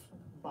off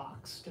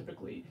box,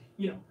 typically.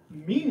 You know,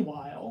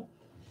 meanwhile,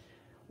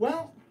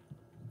 well,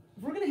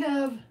 if we're going to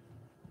have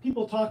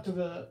people talk to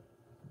the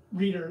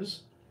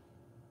readers,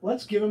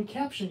 let's give them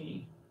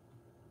caption-y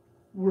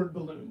word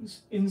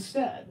balloons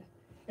instead.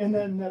 And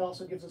then that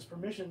also gives us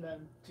permission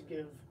then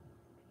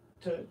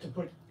to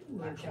put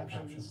little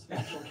captions,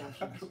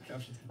 actual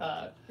captions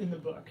in the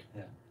book.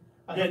 Yeah.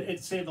 Yeah,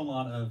 it saved a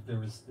lot of, there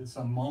was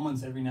some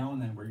moments every now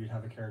and then where you'd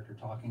have a character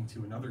talking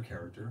to another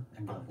character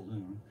and get a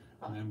balloon,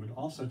 and then would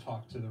also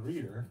talk to the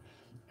reader,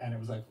 and it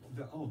was like,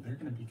 oh,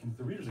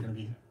 the readers are going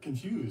to be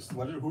confused.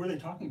 Who are they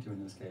talking to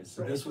in this case?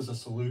 So this was a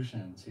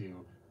solution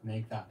to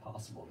make that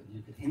possible, that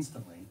you could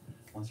instantly,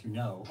 once you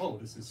know, oh,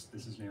 this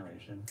is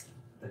narration,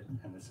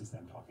 and this is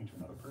them talking to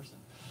another person.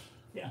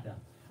 Yeah.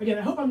 Again,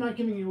 I hope I'm not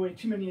giving away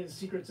too many of the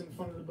secrets in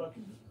front of the book.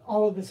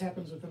 All of this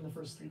happens within the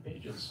first 3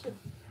 pages.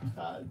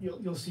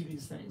 You'll see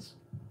these things.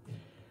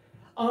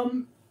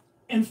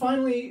 And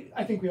finally,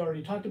 I think we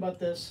already talked about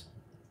this.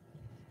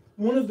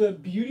 One of the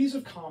beauties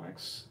of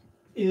comics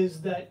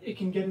is that it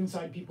can get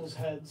inside people's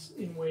heads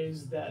in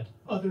ways that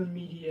other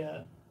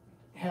media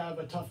have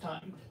a tough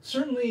time.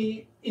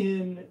 Certainly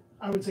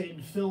I would say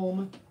in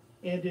film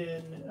and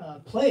in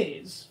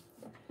plays,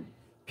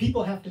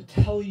 people have to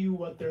tell you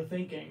what they're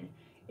thinking.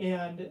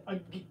 And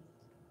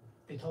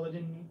they tell it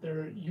in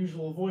their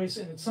usual voice,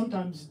 and it's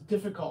sometimes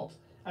difficult.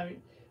 I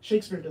mean,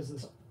 Shakespeare does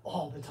this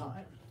all the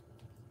time.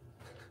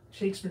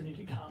 Shakespeare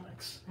needed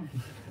comics.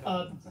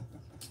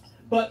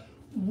 But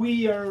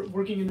we are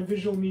working in a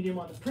visual medium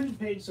on a printed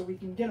page, so we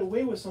can get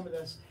away with some of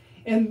this.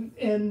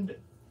 And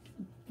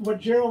what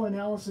Jerel and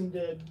Allison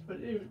did, but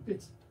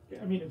it's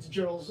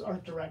Jerel's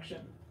art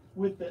direction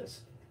with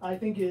this, I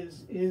think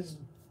is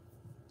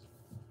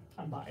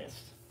I'm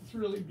biased. It's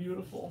really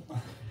beautiful.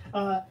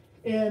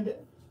 And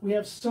we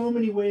have so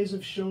many ways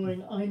of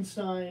showing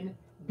Einstein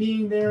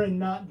being there and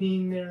not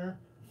being there,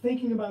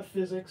 thinking about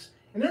physics.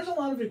 And there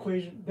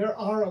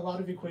are a lot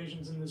of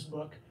equations in this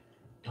book.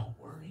 Don't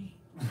worry.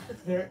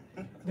 They're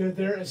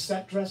there as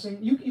set dressing.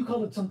 You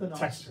called it something else.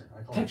 Texture.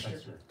 I call it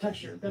texture.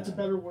 Texture. That's a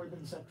better word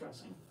than set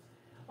dressing.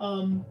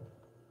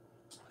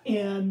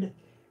 And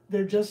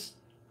they're just,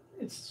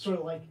 it's sort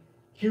of like,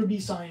 here be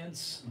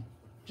science.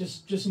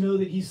 Just know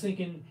that he's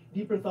thinking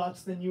deeper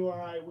thoughts than you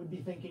or I would be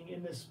thinking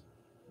in this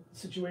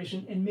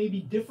situation, and maybe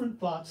different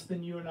thoughts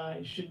than you and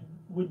I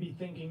would be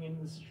thinking in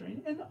this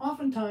situation. And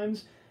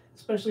oftentimes,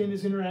 especially in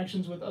his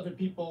interactions with other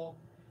people,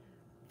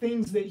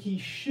 things that he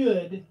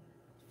should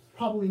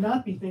probably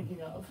not be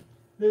thinking of.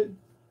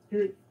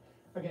 Here,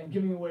 again,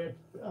 giving away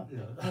a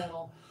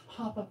panel,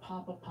 Papa,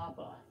 Papa,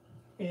 Papa.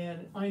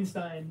 And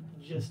Einstein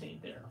just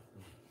ain't there.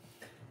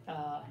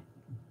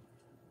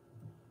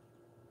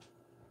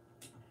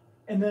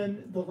 And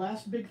then the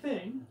last big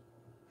thing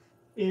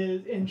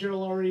is, and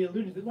Jerel already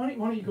alluded to, why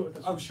don't you go with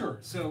this one? Oh, sure.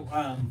 So,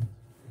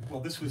 well,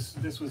 this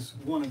was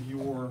one of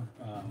your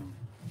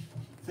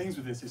things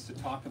with this, is to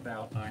talk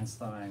about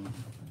Einstein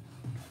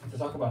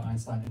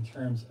in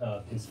terms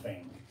of his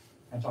fame,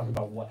 and talk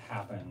about what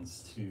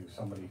happens to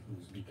somebody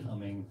who's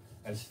becoming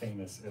as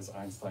famous as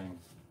Einstein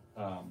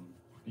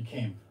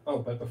became. Oh,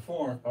 but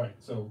before, all right,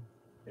 so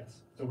yes.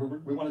 So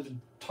we wanted to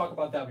talk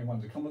about that. We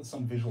wanted to come up with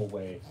some visual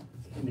way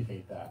to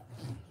indicate that.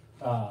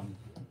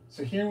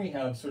 So here we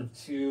have sort of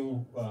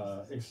two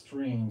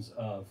extremes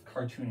of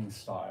cartooning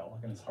style.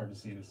 Again, it's hard to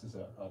see. This is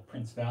a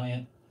Prince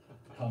Valiant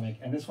comic,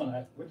 and this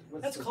one,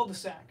 that's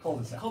Cul-de-sac.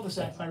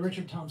 Cul-de-sac by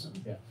Richard Thompson.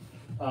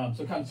 Yeah.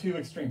 So kind of two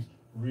extremes.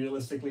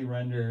 Realistically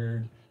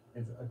rendered.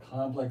 It's a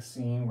complex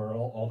scene where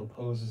all the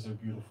poses are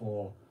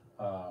beautiful.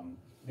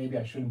 Maybe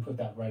I shouldn't put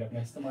that right up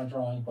next to my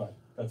drawing, but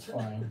that's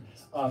fine.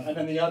 And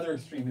then the other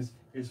extreme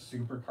is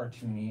super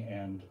cartoony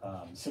and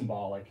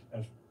symbolic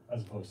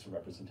as opposed to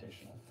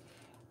representational.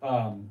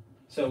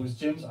 So it was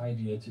Jim's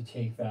idea to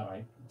take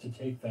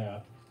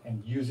that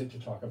and use it to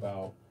talk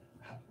about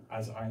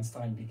as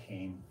Einstein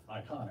became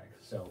iconic.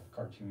 So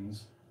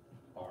cartoons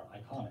are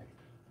iconic.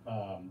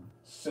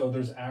 So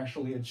there's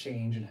actually a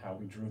change in how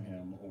we drew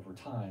him over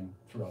time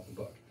throughout the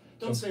book.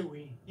 Don't say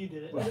we. You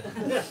did it.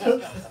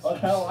 On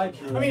how I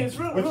drew him. I mean, it's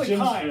really, with really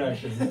Jim's kind.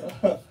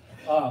 direction.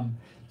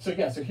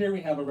 So here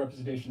we have a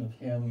representation of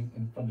him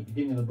from the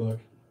beginning of the book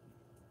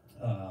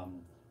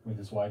with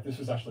his wife. This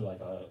was actually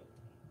like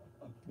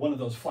one of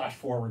those flash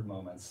forward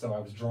moments. So I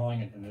was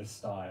drawing it in this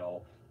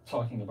style,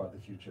 talking about the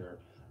future.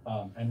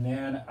 And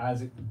then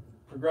as it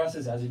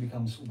progresses, as he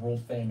becomes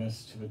world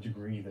famous to a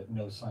degree that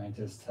no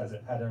scientist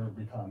had ever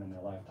become in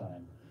their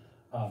lifetime,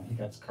 he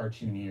gets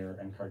cartoonier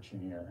and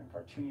cartoonier and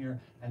cartoonier,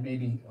 and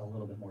maybe a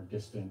little bit more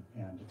distant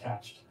and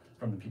detached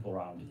from the people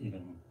around,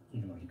 even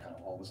though he kind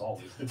of was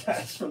always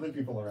detached from the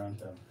people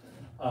around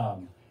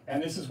him.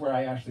 And this is where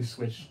I actually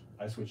switched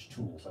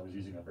tools. I was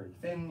using a very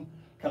thin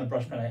kind of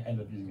brush pen. I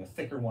ended up using a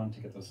thicker one to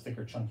get those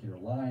thicker,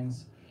 chunkier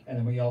lines. And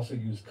then we also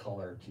used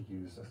color to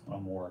use a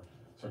more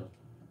sort of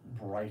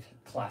bright,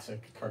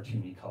 classic,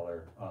 cartoony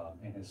color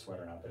in his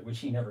sweater and outfit, which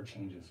he never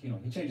changes. You know,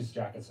 he changes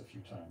jackets a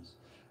few times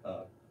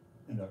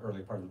in the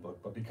early part of the book,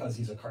 but because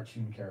he's a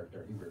cartoon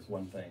character, he wears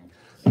one thing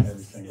in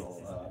every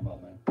single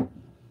moment.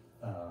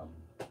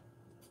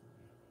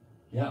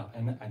 Yeah,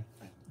 and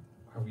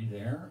are we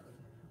there?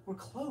 We're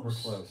close. We're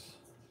close.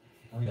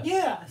 Oh, yeah.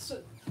 Yeah.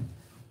 So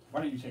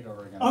Why don't you take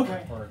over again?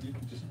 Okay. Or you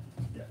can just,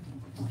 yeah.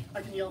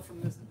 I can yell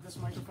from this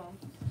microphone.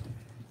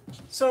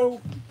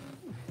 So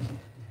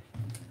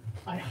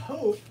I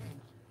hope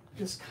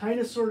this kind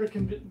of sort of I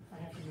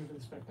have to move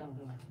this back down,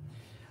 don't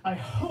I? I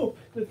hope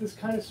that this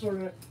kind of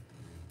sort of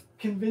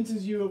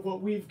convinces you of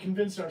what we've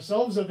convinced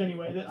ourselves of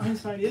anyway, that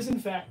Einstein is in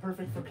fact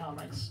perfect for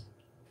comics.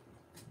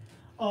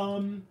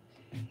 And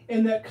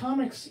that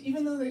comics,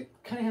 even though it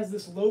kind of has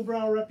this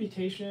lowbrow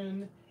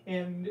reputation,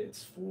 and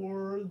it's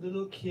for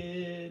little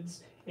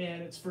kids,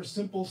 and it's for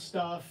simple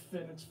stuff,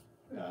 and it's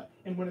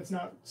and when it's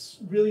not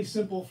really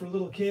simple for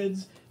little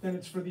kids, then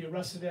it's for the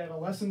arrested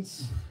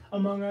adolescents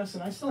among us,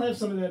 and I still have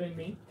some of that in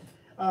me,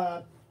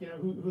 you know,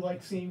 who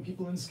like seeing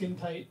people in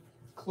skin-tight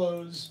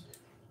clothes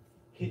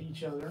hit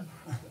each other.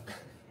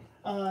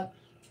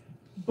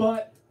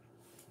 But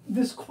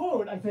this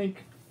quote, I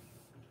think,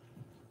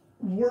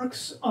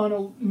 works on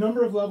a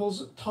number of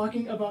levels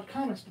talking about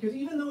comics, because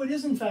even though it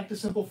is in fact a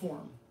simple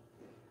form,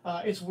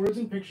 it's words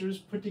and pictures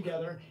put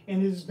together,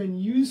 and it has been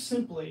used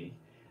simply,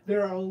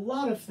 there are a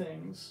lot of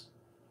things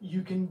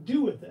you can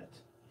do with it.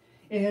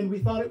 And we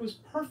thought it was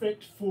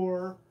perfect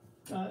for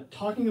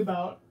talking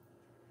about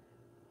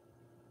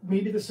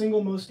maybe the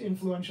single most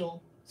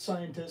influential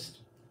scientist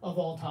of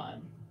all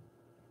time.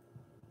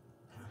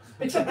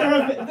 Except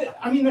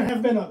there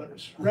have been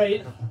others,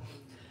 right?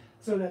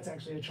 So that's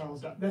actually a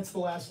Charles Darwin. That's the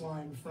last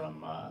line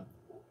from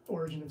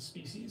Origin of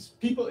Species.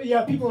 People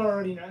are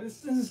already know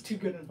this is too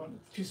good of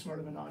too smart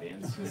of an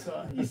audience.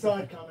 You saw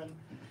it coming.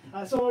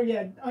 So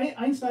yeah,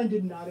 Einstein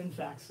did not in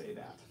fact say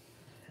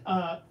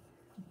that.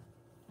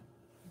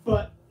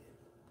 But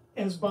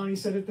as Bonnie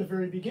said at the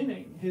very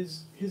beginning,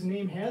 his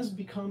name has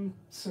become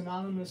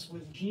synonymous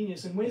with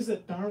genius in ways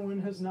that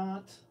Darwin has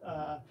not.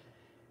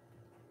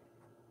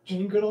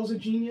 Jane Goodall's a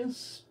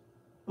genius,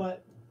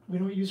 but we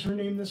don't use her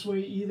name this way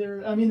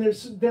either. I mean,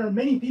 there are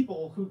many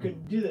people who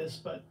could do this,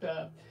 but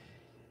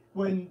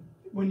when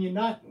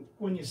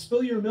you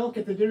spill your milk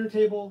at the dinner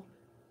table,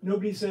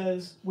 nobody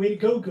says, "Way to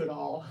go,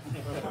 Goodall."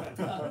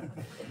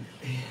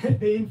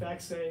 They in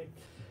fact say,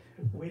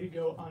 "Way to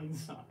go,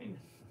 Einstein."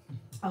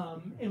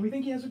 And we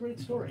think he has a great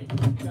story.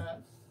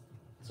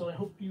 So I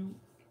hope you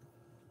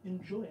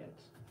enjoy it.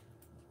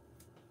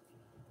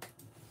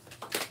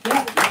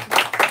 Yeah.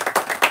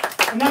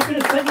 I'm not good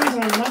at segues,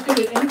 and I'm not good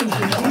at endings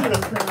either,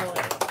 apparently.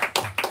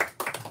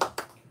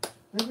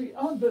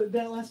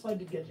 That last slide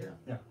did get here.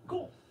 Yeah.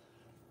 Cool.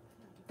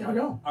 There we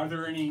go. Are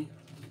there any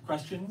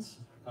questions?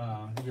 Do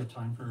you have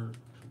time for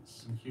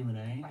some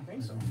Q&A? I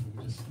think so.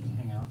 We can just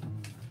hang out.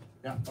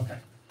 Yeah, okay.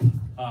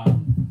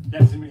 Yeah,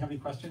 does anybody have any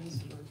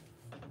questions?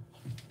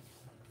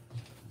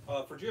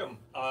 For Jim,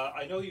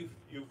 I know you've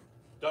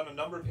done a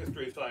number of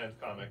history of science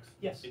comics.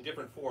 Yes. In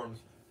different forms.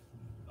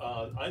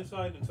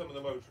 Einstein and some of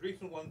the most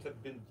recent ones have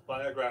been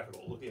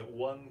biographical, looking at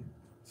one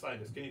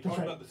scientist. Can you talk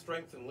about the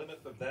strengths and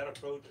limits of that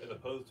approach as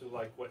opposed to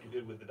like what you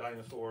did with the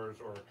dinosaurs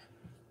or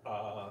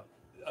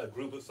a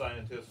group of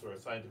scientists or a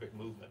scientific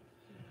movement?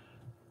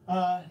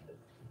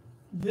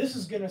 This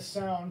is going to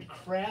sound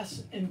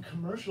crass and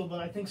commercial, but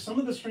I think some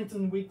of the strengths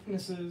and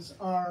weaknesses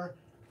are,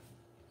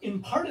 in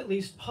part at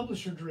least,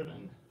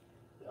 publisher-driven.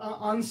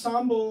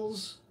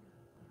 Ensembles,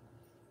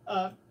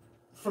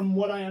 from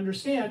what I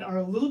understand, are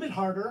a little bit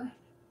harder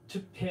to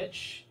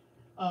pitch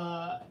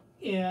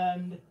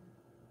and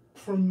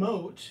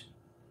promote.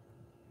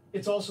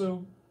 It's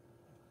also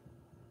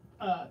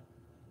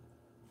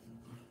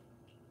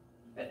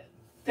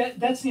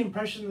that's the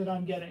impression that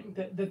I'm getting,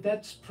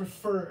 that's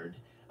preferred.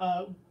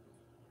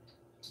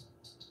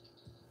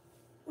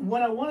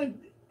 When I wanted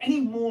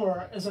any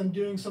more, as I'm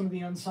doing some of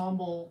the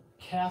ensemble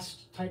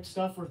cast type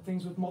stuff or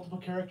things with multiple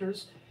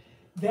characters,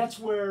 that's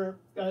where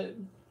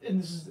and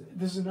this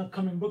is an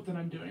upcoming book that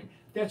I'm doing.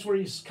 That's where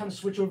you kind of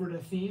switch over to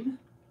theme,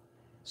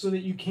 so that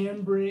you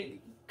can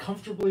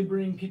comfortably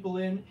bring people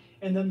in,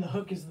 and then the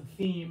hook is the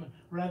theme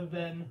rather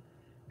than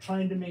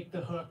trying to make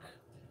the hook,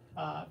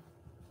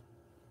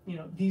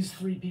 these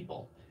three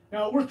people.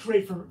 Now it worked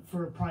great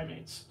for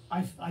primates,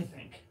 I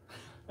think.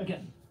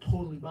 Again,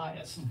 totally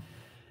biased,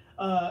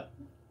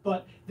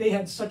 but they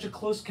had such a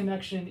close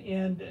connection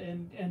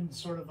and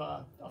sort of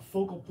a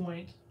focal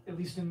point, at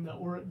least in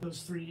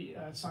those three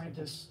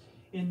scientists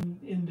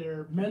in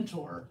their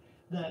mentor,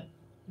 that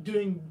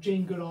doing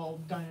Jane Goodall,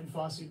 Diane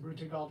Fossey,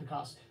 Brutig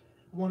Aldecas,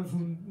 one of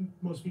whom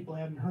most people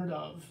hadn't heard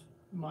of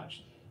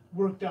much,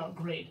 worked out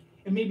great.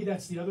 And maybe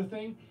that's the other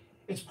thing.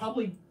 It's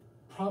probably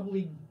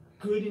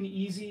good and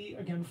easy,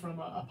 again, from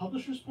a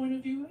publisher's point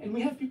of view. And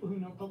we have people who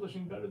know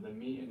publishing better than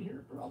me in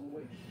here,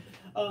 probably.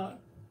 I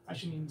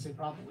shouldn't even say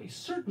probably,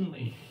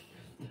 certainly.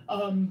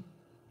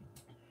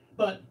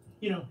 But,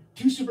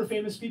 two super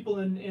famous people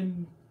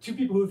and two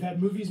people who've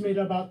had movies made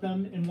about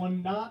them and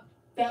one not,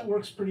 that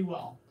works pretty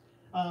well.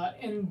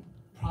 And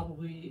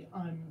probably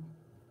I'm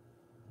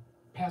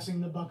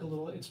passing the buck a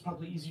little. It's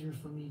probably easier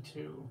for me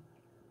to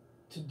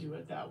do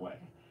it that way.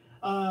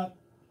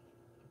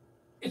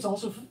 It's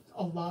also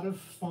a lot of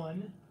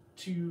fun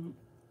to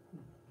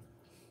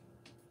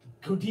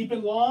go deep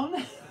and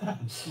long,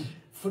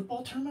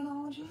 football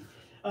terminology,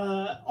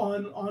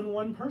 on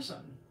one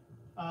person.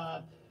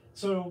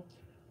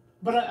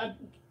 But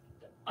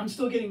I'm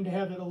still getting to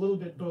have it a little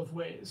bit both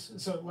ways.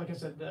 So like I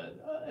said,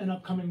 an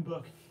upcoming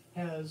book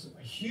has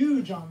a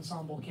huge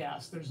ensemble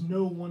cast. There's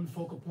no one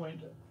focal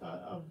point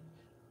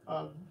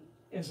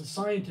as a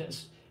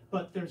scientist,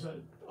 but there's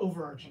an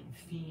overarching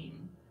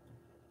theme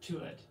to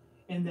it,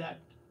 and that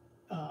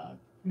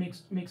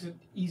makes it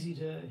easy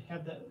to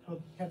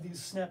have these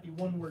snappy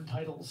one-word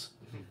titles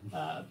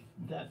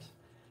that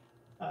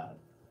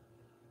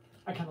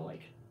I kind of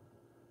like.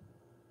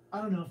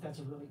 I don't know if that's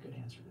a really good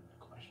answer to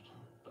the question,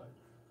 but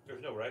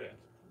There's no right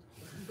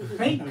answer.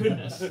 thank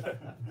goodness.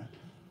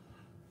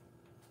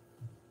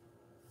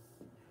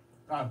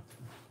 Yeah,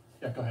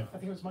 go ahead. I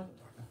think it was Michael.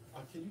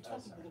 Can you talk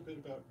a little bit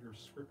about your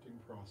scripting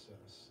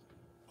process?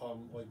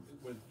 Like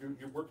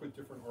you work with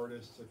different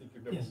artists. I think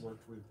you've never Yes.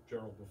 worked with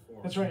Jerel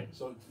before. That's right.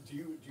 So do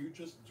you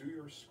just do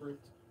your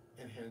script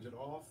and hand it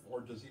off,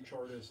 or does each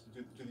artist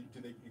do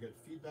they you get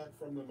feedback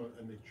from them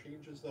and make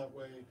changes that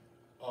way?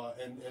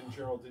 And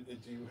Jerel,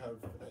 do you have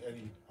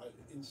any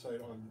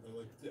insight on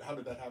like how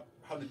did that happen?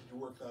 How did you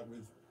work that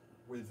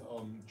with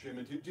Jim?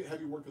 And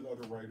have you worked with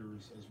other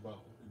writers as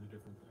well in the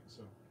different things?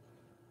 So.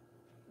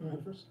 You want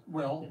to go first?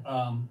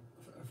 Well,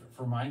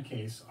 for my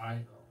case, I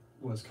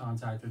was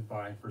contacted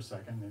by For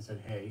Second, and they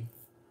said, hey,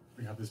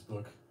 we have this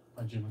book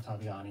by Jim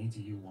Ottaviani, do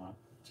you want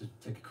to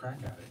take a crack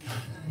at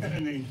it?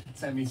 And they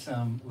sent me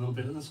a little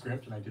bit of the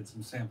script, and I did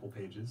some sample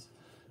pages,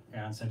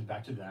 and sent it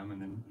back to them,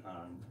 and then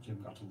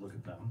Jim got to look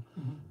at them.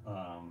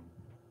 Mm-hmm.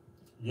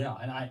 Yeah,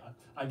 and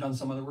I've done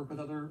some other work with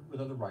other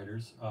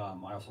writers.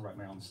 I also write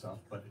my own stuff,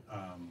 but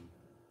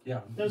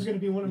yeah. That was going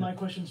to be one of my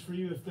questions for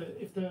you.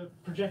 If the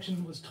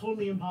projection was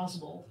totally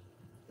impossible,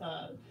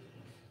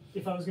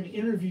 if I was going to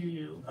interview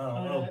you,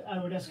 I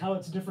would ask how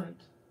it's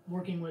different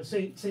working with,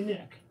 say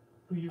Nick,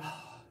 who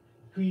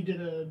you did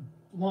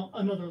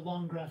another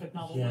long graphic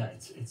novel Yeah,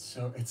 with. it's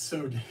so hard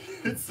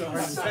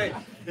to say.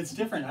 It's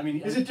different. I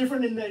mean, Is it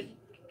different in that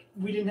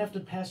we didn't have to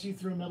pass you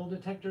through a metal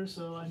detector,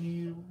 so I knew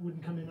you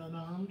wouldn't come in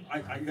unarmed?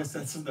 I guess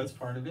that's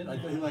part of it. I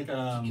feel like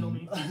Kill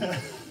me.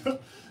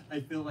 I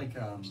feel like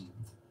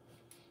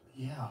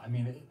yeah. I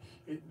mean,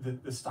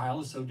 the style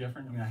is so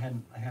different. I mean, I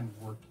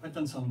hadn't worked. I've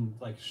done some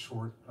like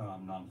short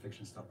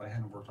nonfiction stuff, but I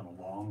hadn't worked on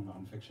a long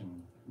nonfiction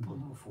book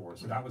before.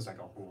 So that was like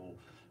a whole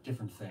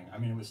different thing. I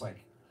mean, it was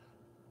like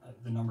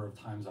the number of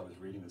times I was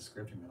reading the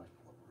script and be like,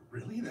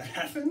 really, that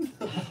happened?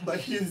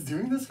 Like he is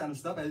doing this kind of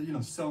stuff. I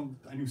knew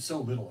so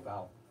little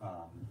about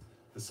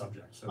the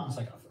subject, so it was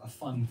like a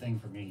fun thing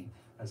for me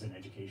as an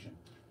education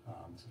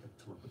to get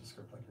to work with a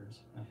script like yours.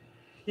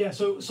 Yeah.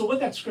 So what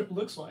that script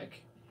looks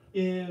like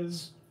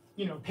is,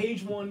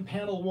 page 1,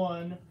 panel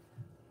 1.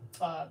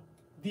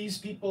 These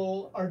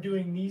people are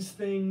doing these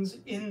things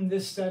in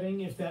this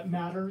setting, if that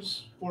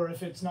matters, or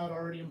if it's not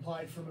already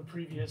implied from a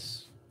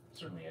previous.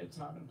 Certainly, it's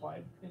not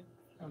implied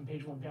on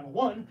page 1, panel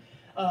 1.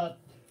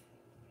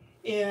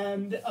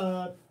 And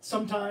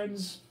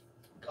sometimes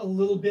a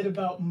little bit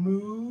about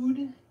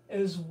mood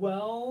as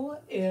well.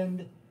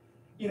 And,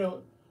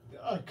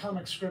 a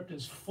comic script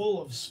is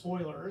full of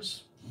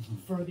spoilers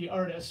for the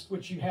artist,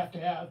 which you have to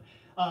have,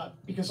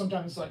 because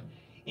sometimes it's like,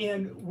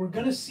 and we're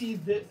going to see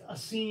a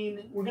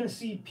scene, we're going to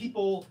see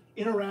people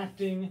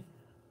interacting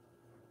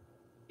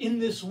in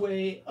this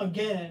way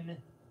again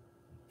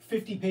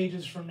 50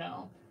 pages from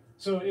now.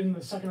 So in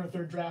the second or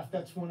third draft,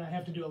 that's when I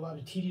have to do a lot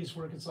of tedious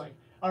work. It's like,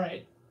 all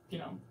right,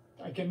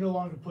 I can no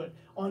longer put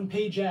on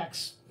page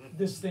X,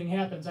 this thing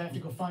happens. I have to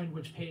go find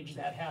which page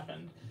that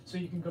happened so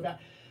you can go back.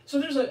 So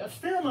there's a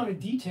fair amount of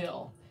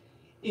detail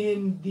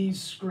in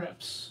these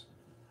scripts.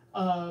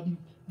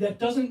 That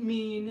doesn't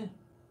mean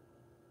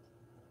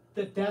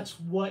that that's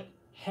what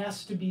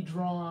has to be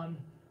drawn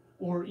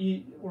or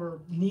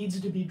needs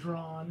to be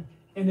drawn.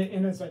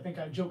 And as I think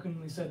I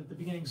jokingly said at the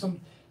beginning,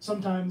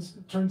 sometimes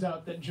it turns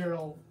out that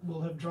Jerel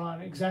will have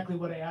drawn exactly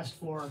what I asked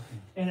for,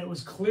 and it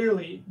was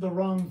clearly the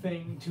wrong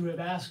thing to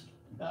have asked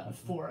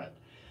for it.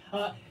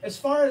 As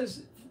far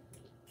as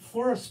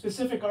for a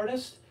specific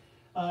artist,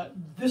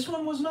 this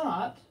one was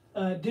not.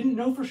 Didn't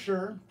know for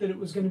sure that it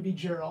was going to be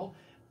Jerel,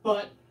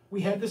 but we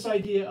had this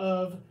idea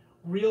of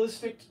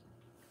realistic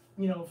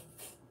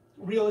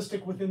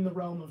within the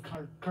realm of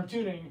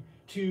cartooning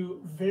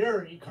to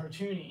very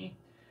cartoony.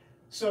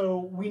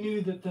 So we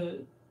knew that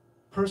the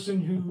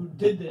person who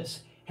did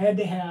this had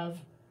to have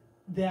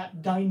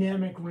that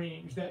dynamic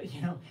range, that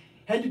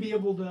had to be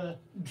able to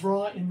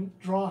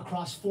draw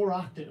across 4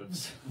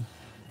 octaves,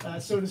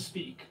 so to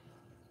speak.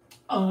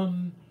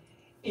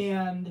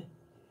 And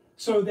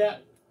so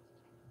that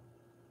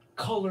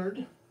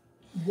colored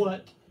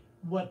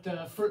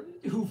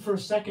who For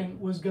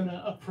Second was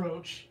gonna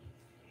approach,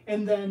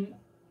 and then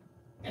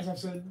as I've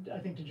said, I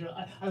think to Joe,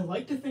 I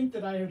like to think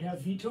that I would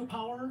have veto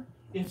power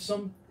if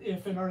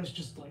an artist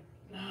just like,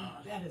 no,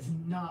 that is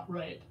not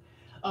right.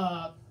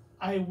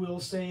 I will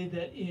say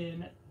that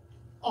in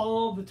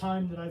all the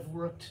time that I've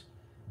worked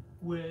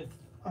with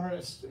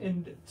artists,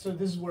 and so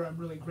this is where I'm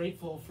really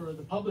grateful for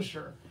the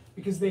publisher,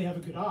 because they have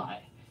a good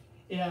eye.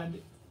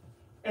 And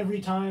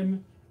every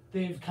time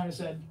they've kind of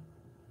said,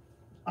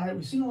 all right,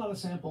 we've seen a lot of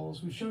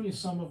samples, we've shown you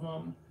some of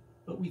them,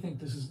 but we think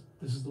this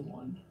is the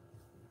one.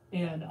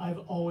 And I've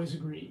always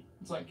agreed.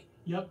 It's like,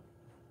 yep,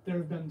 there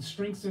have been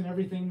strengths in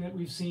everything that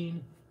we've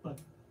seen, but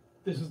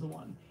this is the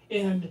one.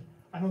 And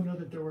I don't know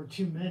that there were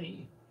too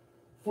many,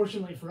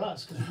 fortunately for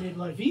us, because it made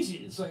life easy.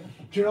 It's like,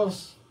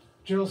 Jerel's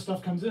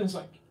stuff comes in, it's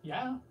like,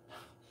 yeah.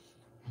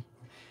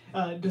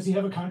 Does he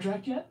have a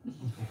contract yet?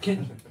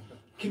 Can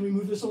we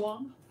move this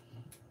along?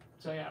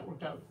 So yeah, it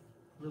worked out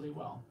really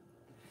well.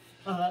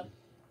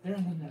 There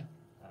and then there.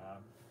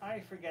 I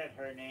forget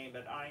her name,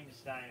 but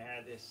Einstein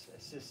had this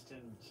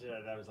assistant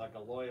that was like a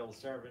loyal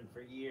servant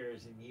for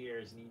years and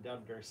years, and he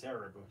dubbed her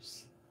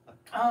Cerebus.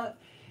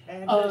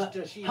 And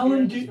does she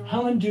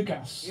Helen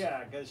Dukas.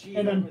 Yeah, because she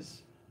and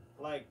was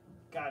like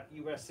got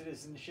U.S.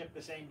 citizenship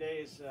the same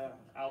day as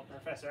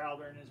Professor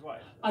Albert and his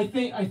wife. I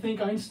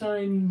think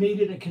Einstein made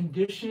it a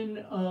condition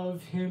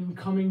of him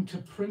coming to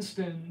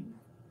Princeton,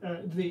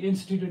 the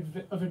Institute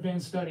of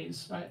Advanced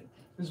Studies.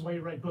 This is why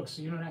you write books,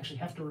 so you don't actually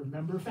have to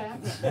remember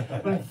facts.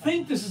 But I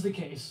think this is the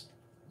case,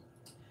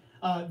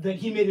 that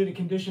he made it a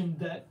condition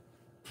that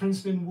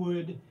Princeton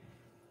would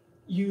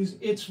use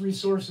its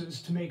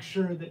resources to make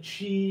sure that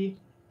she,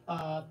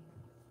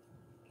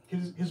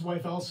 his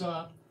wife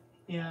Elsa,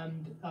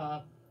 and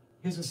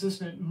his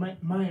assistant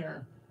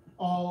Meyer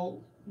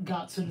all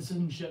got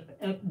citizenship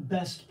at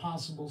best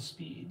possible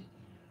speed.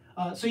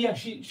 So yeah,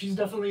 she's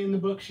definitely in the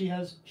book. She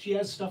has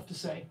stuff to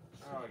say.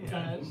 Oh,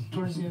 yeah.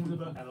 Towards the end of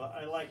the book.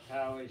 I liked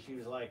how she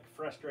was like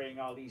frustrating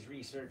all these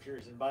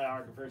researchers and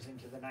biographers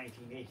into the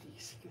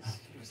 1980s.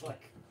 She was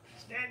like,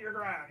 stand your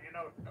ground,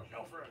 don't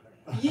go further.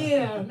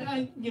 Yeah,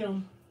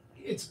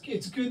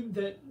 it's good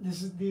that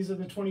these are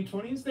the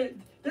 2020s. There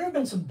have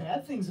been some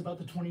bad things about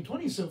the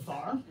 2020s so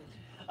far,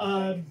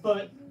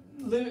 but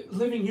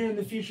living here in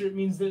the future, it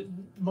means that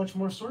much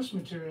more source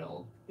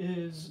material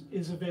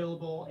is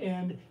available,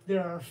 and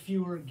there are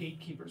fewer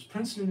gatekeepers.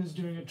 Princeton is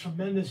doing a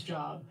tremendous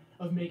job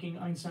of making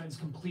Einstein's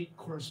complete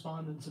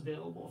correspondence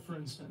available, for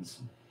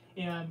instance,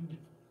 and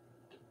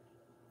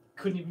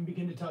couldn't even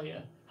begin to tell you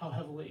how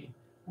heavily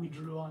we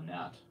drew on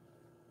that.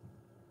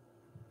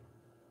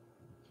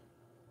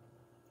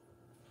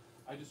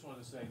 I just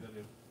want to say that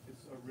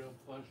it's a real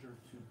pleasure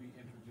to be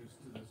introduced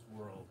to this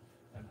world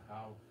and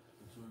how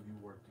the two of you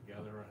work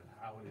together and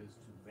how it is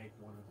to make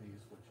one of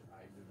these, which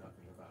I knew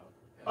nothing about.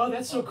 Oh,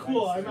 that's so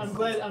cool! I'm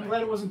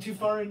glad it wasn't too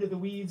far into the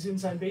weeds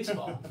inside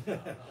baseball.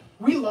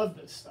 We love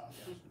this stuff.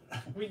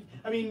 We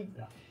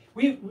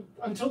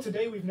until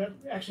today we've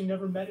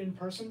never met in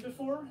person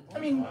before. I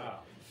mean,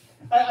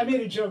 I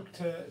made a joke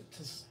to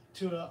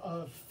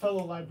a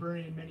fellow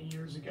librarian many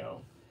years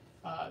ago,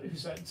 who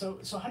said,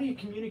 "So how do you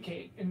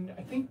communicate?" And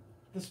I think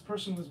this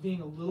person was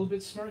being a little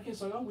bit snarky.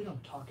 It's like, "Oh, we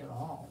don't talk at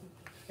all."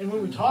 And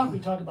when we talk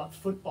about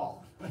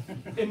football.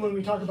 And when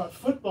we talk about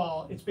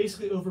football, it's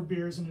basically over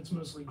beers and it's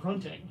mostly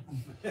grunting,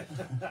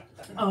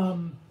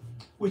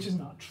 which is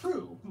not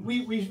true.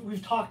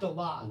 We've talked a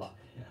lot.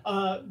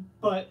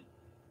 But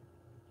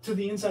to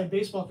the inside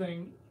baseball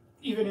thing,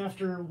 even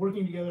after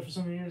working together for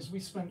so many years, we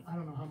spent I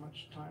don't know how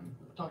much time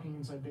talking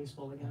inside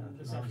baseball again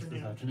this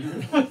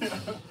afternoon.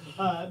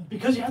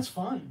 Because yeah, it's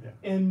fun.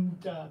 Yeah.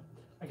 And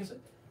I guess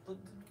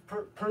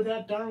per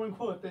that Darwin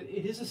quote, that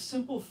it is a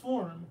simple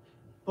form,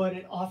 but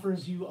it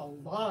offers you a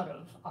lot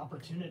of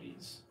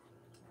opportunities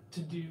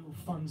to do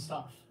fun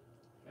stuff.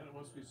 And it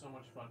must be so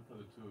much fun for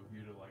the two of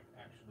you to like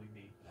actually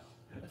meet now.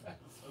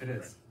 It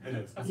is.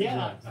 It's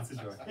yeah. That's a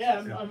joy. Yeah,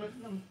 I'm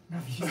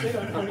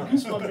kind of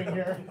goosebumping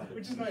here,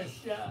 which is nice.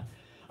 Yeah.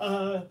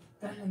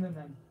 And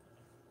then.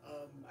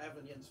 I have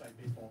an inside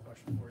baseball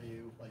question for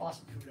you. Like,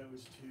 awesome.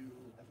 Kudos to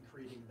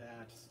creating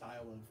that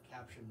style of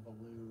caption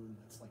balloon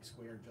that's like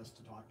square just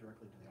to talk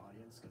directly to the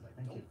audience, because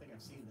I don't think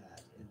I've seen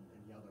that in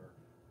any other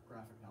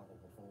graphic novel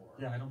before.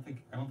 Yeah, I don't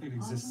think it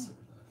exists.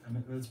 I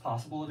mean, it's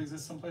possible it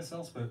exists someplace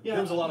else, but yeah.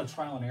 There was a lot of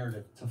trial and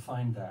error to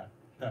find that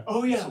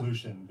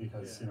solution,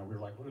 because we were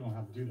like, we don't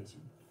have to do this.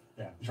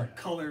 Yeah, we tried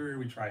color,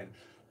 we tried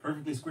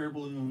perfectly square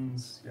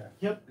balloons. Yeah.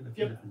 Yep.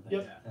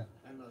 Yeah.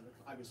 And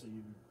obviously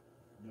you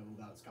know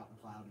about Scott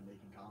McCloud and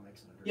making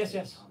comics and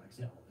understanding comics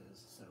and all this.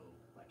 So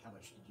like, how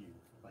much did you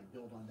like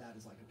build on that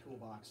as like a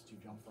toolbox to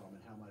jump from,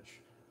 and how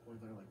much were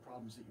there like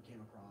problems that you came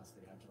across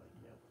that you had to like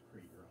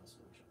create your own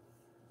solution?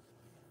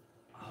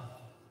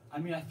 I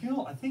mean,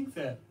 I think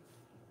that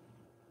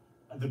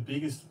the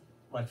biggest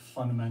like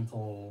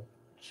fundamental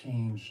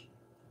change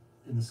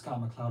in the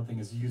Scott McCloud thing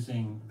is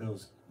using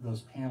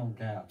those panel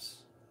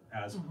gaps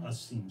as a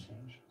scene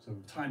change. So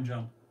time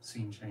jump,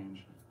 scene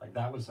change, like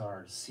that was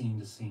our scene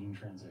to scene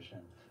transition,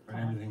 and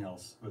everything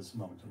else was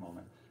moment to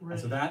moment. Right.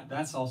 And so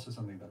that's also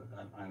something that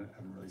I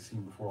haven't really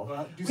seen before. Although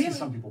I do see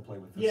some people play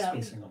with the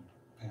spacing of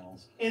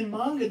panels. And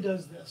manga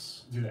does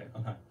this Do they?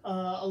 Okay.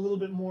 a little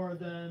bit more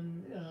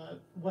than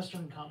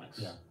Western comics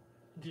Yeah.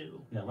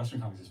 do. Yeah,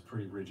 Western comics is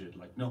pretty rigid.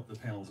 Like, nope,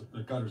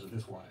 the gutters are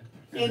this wide.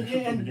 And, From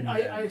and beginning to I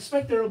end.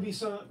 expect there will be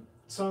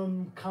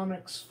some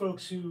comics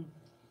folks who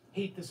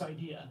hate this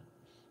idea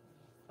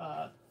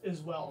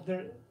as well.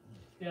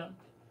 Yeah.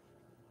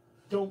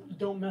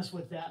 Don't mess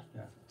with that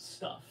Yeah.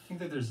 stuff. I think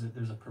that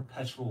there's a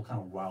perpetual kind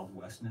of Wild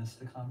Westness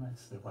to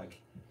comics, that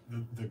like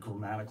the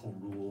grammatical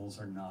rules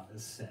are not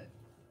as set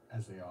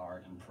as they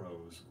are in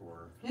prose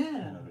or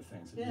in other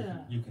things.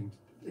 You can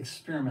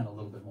experiment a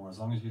little bit more as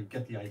long as you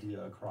get the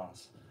idea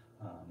across.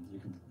 You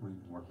can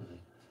work with it.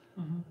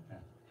 Mm-hmm. Yeah.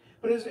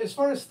 But as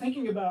far as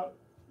thinking about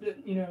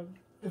the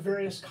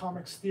various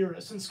comics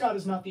theorists, and Scott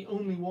is not the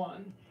only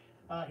one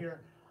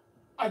here,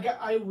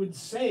 I would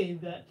say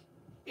that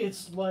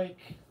it's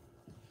like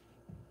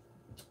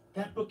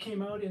that book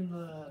came out in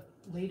the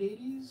late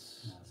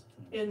 80s,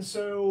 and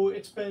so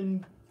it's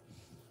been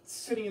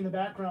sitting in the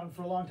background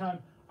for a long time.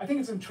 I think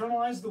it's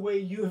internalized the way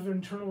you have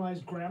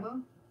internalized grammar,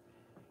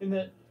 in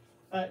that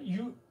I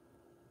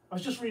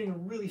was just reading a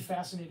really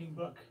fascinating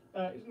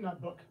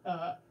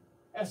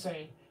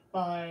essay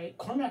by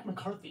Cormac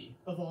McCarthy,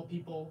 of all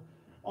people,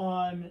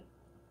 on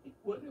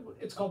what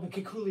it's called the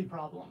Kikuli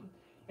problem.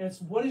 And it's,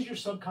 what is your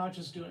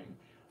subconscious doing?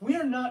 We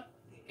are not,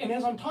 and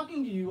as I'm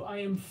talking to you, I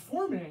am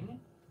forming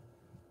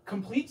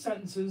complete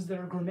sentences that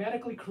are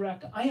grammatically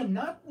correct. I am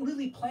not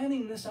really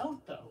planning this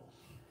out, though.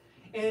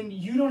 And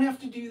you don't have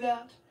to do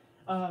that.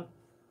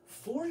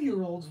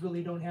 4-year-olds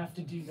really don't have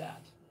to do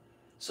that.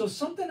 So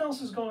something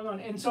else is going on.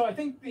 And so I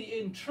think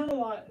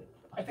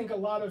I think a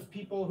lot of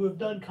people who have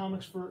done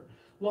comics for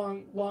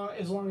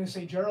as long as,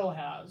 say, Jerel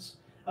has,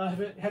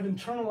 have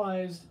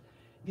internalized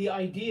the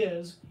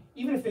ideas,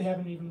 even if they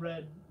haven't even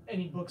read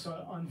any books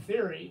on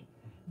theory,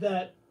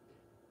 that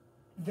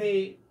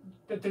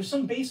there's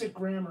some basic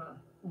grammar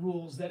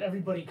rules that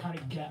everybody kind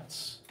of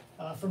gets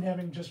from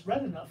having just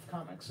read enough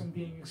comics and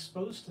being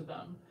exposed to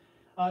them.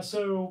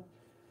 So,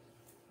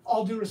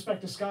 all due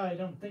respect to Sky, I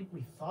don't think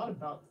we thought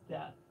about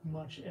that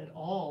much at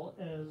all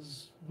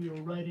as we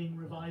were writing,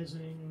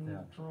 revising,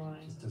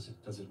 drawing. Does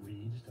it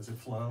read? Does it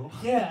flow?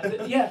 Yeah.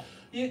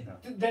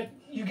 That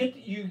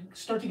you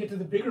start to get to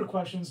the bigger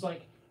questions,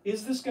 like,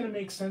 is this going to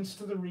make sense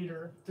to the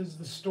reader? Does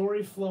the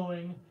story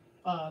flowing?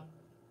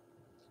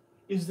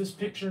 Is this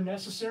picture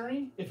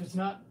necessary? If it's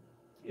not,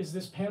 is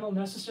this panel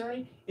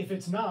necessary? If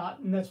it's not,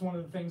 and that's one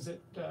of the things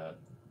that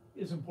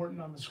is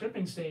important on the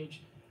scripting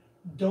stage,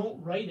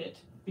 don't write it,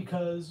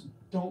 because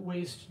don't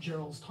waste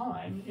Jerel's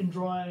time in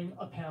drawing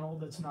a panel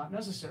that's not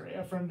necessary.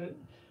 A friend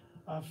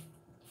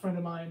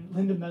of mine,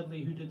 Linda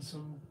Medley, who did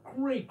some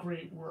great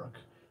work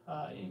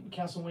in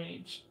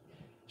Castlevania,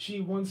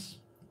 she once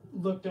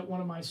looked at one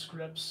of my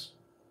scripts.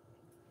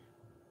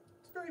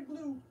 It's very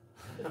blue.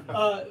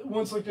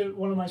 Once looked at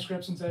one of my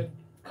scripts and said,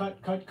 cut,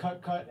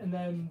 and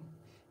then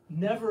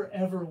never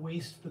ever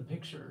waste the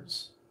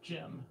pictures,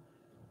 Jim.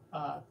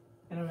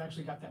 And I've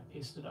actually got that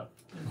pasted up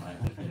in my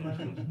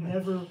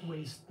never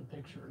waste the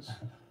pictures.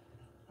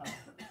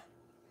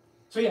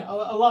 So yeah,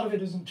 a lot of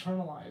it is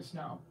internalized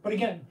now. But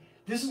again,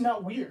 this is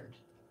not weird,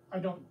 I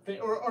don't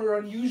think, or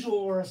unusual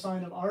or a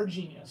sign of our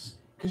genius,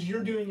 because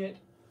you're doing it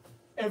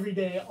every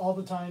day, all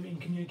the time, in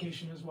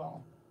communication as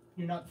well.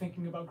 You're not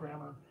thinking about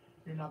grammar.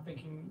 You're not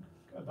thinking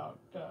about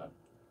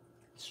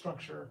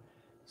structure.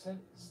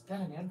 Is that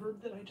an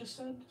adverb that I just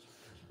said?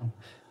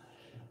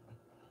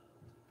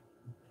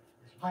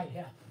 Hi,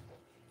 yeah.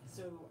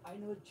 So I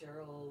know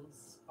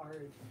Jerel's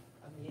art,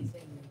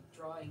 amazing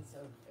drawings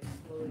of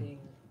exploding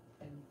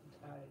and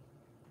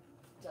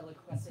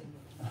deliquescing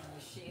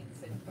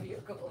machines and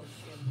vehicles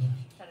and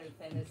kind of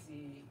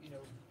fantasy,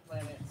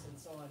 planets and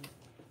so on.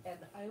 And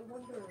I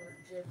wonder,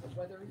 Jim,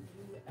 whether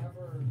you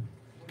ever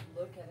would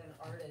look at an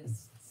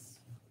artist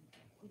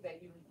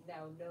that you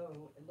now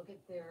know and look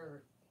at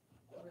their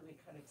really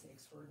kind of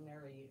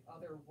extraordinary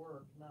other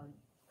work,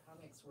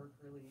 non-comics work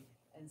really,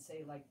 and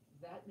say, like,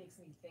 that makes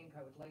me think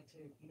I would like to,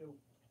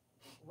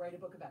 write a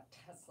book about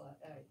Tesla,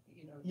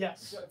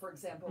 Yes. For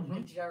example,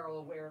 in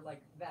Jerel, where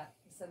like that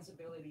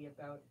sensibility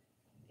about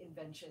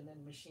invention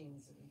and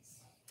machines and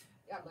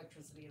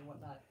electricity and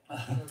whatnot,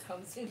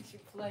 comes into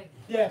play.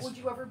 Yes. Would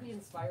you ever be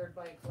inspired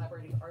by a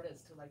collaborating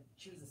artist to like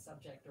choose a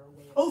subject or a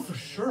way of Oh, for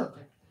approaching a sure.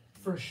 subject?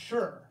 For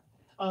sure.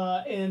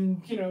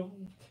 And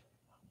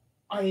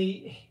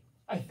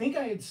I think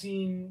I had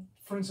seen,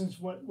 for instance,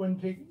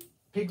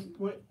 Pigs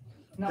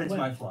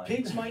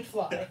Might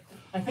Fly.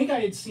 I think I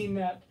had seen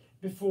that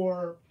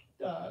before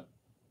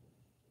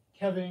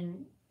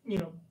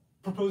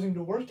proposing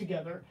to work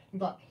together,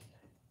 and thought,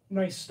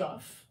 nice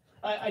stuff.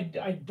 I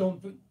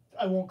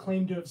won't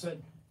claim to have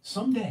said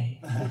someday.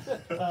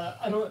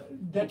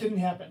 That didn't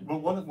happen. Well,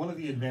 one of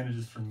the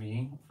advantages for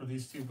me for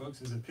these two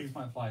books is that Pigs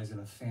Might Fly is in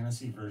a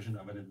fantasy version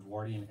of an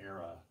Edwardian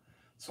era.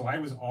 So I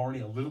was already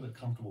a little bit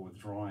comfortable with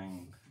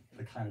drawing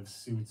the kind of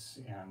suits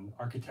and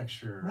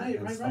architecture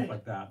and stuff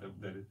like that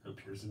it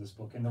appears in this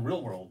book in the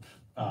real world.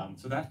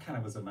 So that kind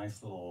of was a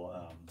nice little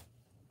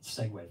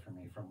segue for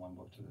me from one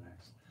book to the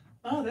next.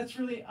 Oh, that's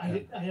really,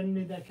 I hadn't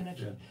made that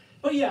connection. Yeah.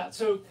 But yeah,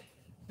 so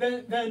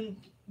then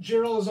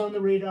Jerel is on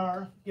the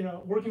radar, you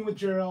know, working with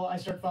Jerel, I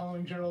start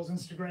following Jerel's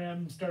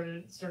Instagram,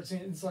 start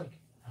seeing, it's like,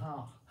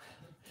 oh,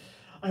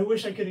 I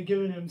wish I could have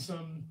given him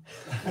some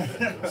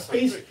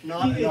space.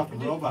 Not enough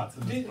robots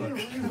in this book.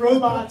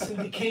 Robots and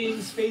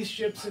decaying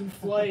spaceships in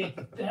flight.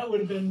 That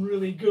would have been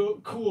really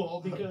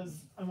cool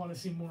because I want to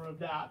see more of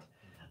that.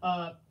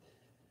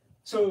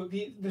 So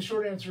the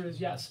short answer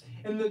is yes.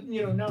 And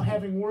now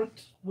having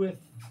worked with,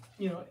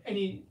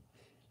 any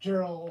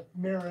Jerel,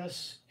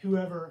 Maris,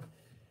 whoever,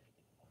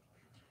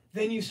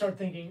 then you start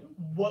thinking,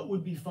 what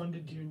would be fun to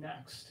do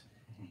next?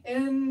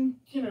 And,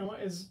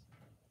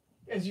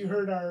 as you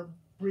heard our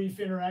brief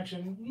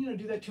interaction,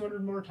 do that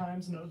 200 more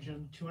times. No,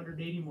 Jim,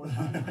 280 more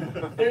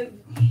times.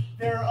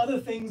 there are other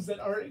things that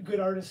good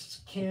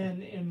artists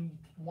can and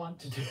want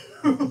to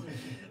do,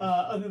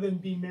 other than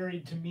be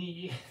married to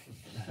me,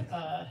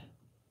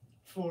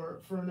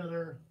 for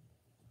another.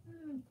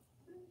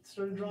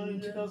 Started drawing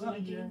in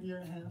 2019. Year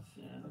and a half.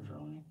 Yeah. Of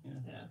drawing.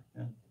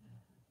 Yeah.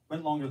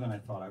 Went longer than I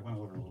thought. I went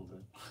over a little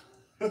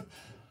bit.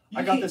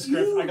 I got the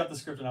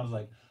script and I was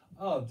like,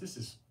 oh, this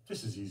is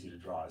easy to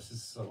draw. This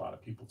is a lot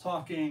of people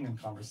talking and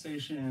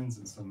conversations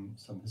and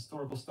some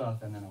historical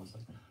stuff. And then I was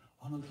like,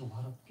 oh no, there's a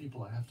lot of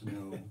people. I have to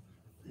know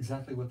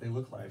exactly what they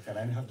look like, and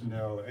I have to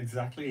know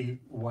exactly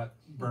what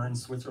Bern,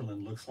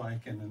 Switzerland looks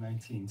like in the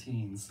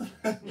 19-teens.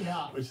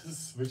 Yeah. which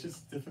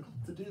is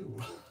difficult to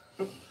do.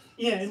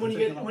 Yeah, and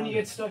when you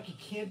get stuck, you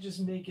can't just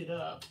make it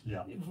up.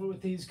 Yeah.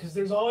 With these, because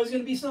there's always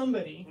going to be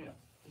somebody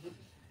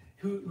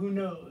who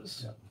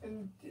knows. Yeah.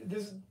 And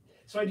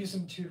so I do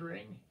some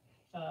tutoring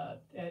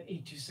at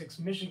 826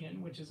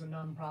 Michigan, which is a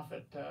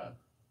nonprofit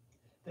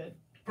that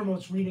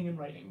promotes reading and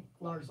writing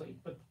largely,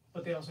 but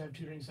they also have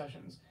tutoring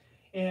sessions.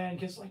 And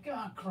kids like,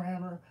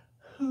 grammar,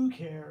 who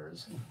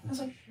cares? I was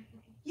like,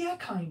 yeah,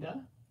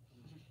 kinda,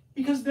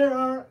 because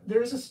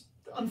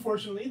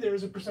unfortunately, there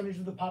is a percentage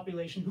of the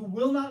population who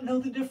will not know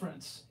the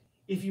difference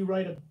if you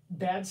write a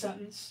bad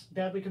sentence,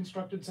 badly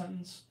constructed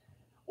sentence,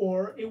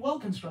 or a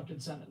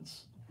well-constructed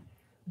sentence.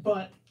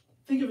 But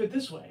think of it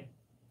this way.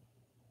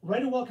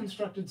 Write a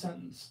well-constructed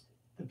sentence.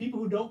 The people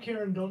who don't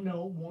care and don't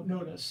know won't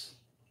notice.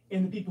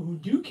 And the people who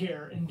do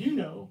care and do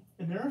know,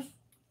 and there are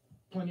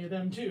plenty of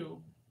them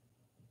too,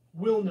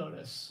 will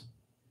notice.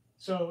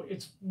 So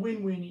it's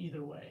win-win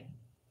either way,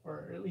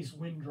 or at least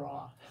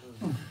win-draw.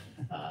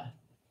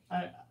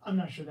 I'm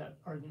not sure that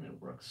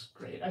argument works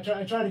great. I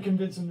try to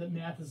convince them that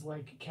math is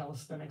like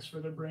calisthenics for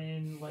their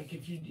brain. Like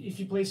if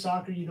you play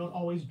soccer, you don't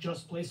always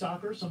just play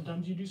soccer.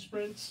 Sometimes you do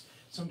sprints.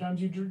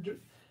 Sometimes you do.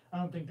 I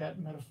don't think that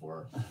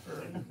metaphor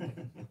or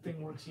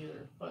thing works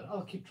either. But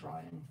I'll keep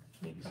trying.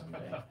 Maybe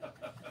someday.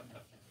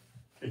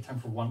 Okay, time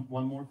for one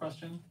more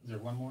question. Is there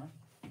one more?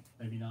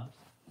 Maybe not.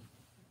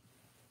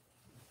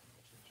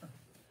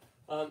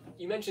 Sure.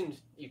 You mentioned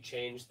you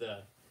changed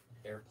the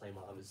airplane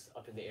while I was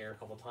up in the air a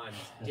couple times.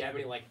 Do you have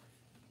any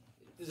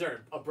is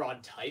there a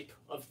broad type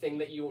of thing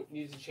that you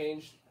needed to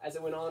change as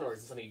it went on, or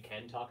is it something you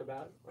can talk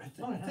about?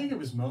 I think it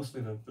was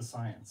mostly the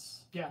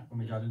science. Yeah. When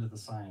we got into the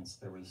science,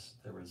 there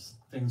was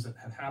things that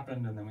had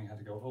happened, and then we had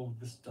to go, oh,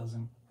 this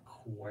doesn't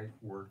quite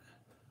work.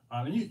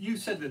 And you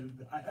said that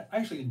I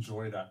actually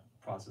enjoy that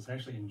process. I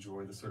actually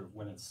enjoy the sort of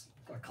when it's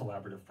a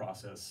collaborative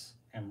process.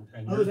 And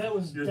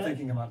you're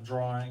thinking about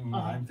drawing,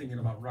 I'm thinking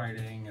about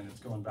writing, and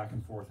it's going back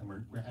and forth,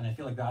 and I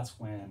feel like that's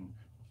when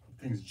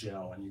things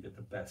gel and you get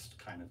the best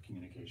kind of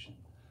communication.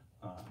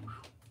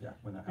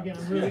 When that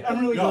happens. Again,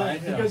 I'm really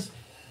glad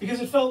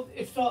because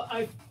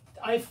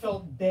I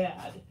felt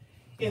bad,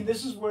 and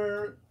this is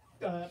where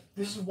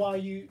this is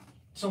why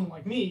someone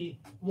like me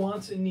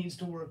wants and needs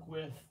to work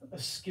with a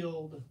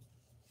skilled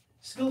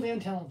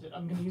and talented.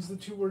 I'm going to use the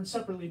two words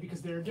separately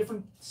because they're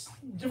different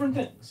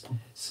things.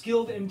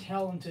 Skilled and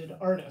talented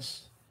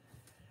artist.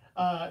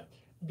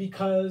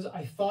 Because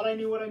I thought I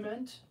knew what I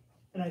meant,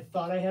 and I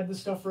thought I had the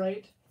stuff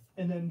right,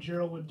 and then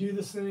Jerel would do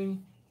this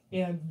thing,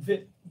 and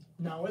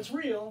now it's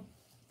real,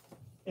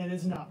 and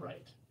it's not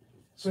right.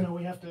 So now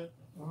we have to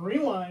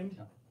rewind,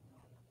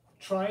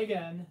 try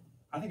again.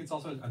 I think it's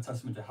also a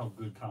testament to how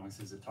good comics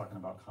is at talking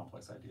about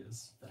complex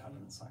ideas that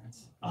happen in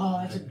science.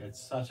 It's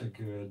such a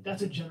good.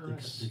 That's a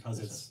generous. Because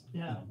it's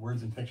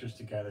words and pictures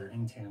together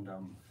in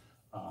tandem,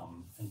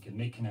 and can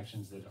make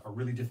connections that are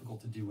really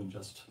difficult to do in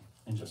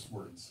just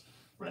words.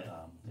 Right.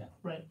 Yeah.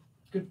 Right.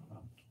 Good.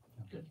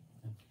 Good.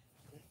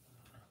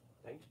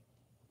 Thanks.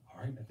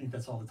 All right. I think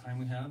that's all the time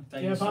we have.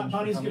 Thank you so much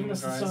Bonnie's giving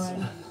us the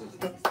sign.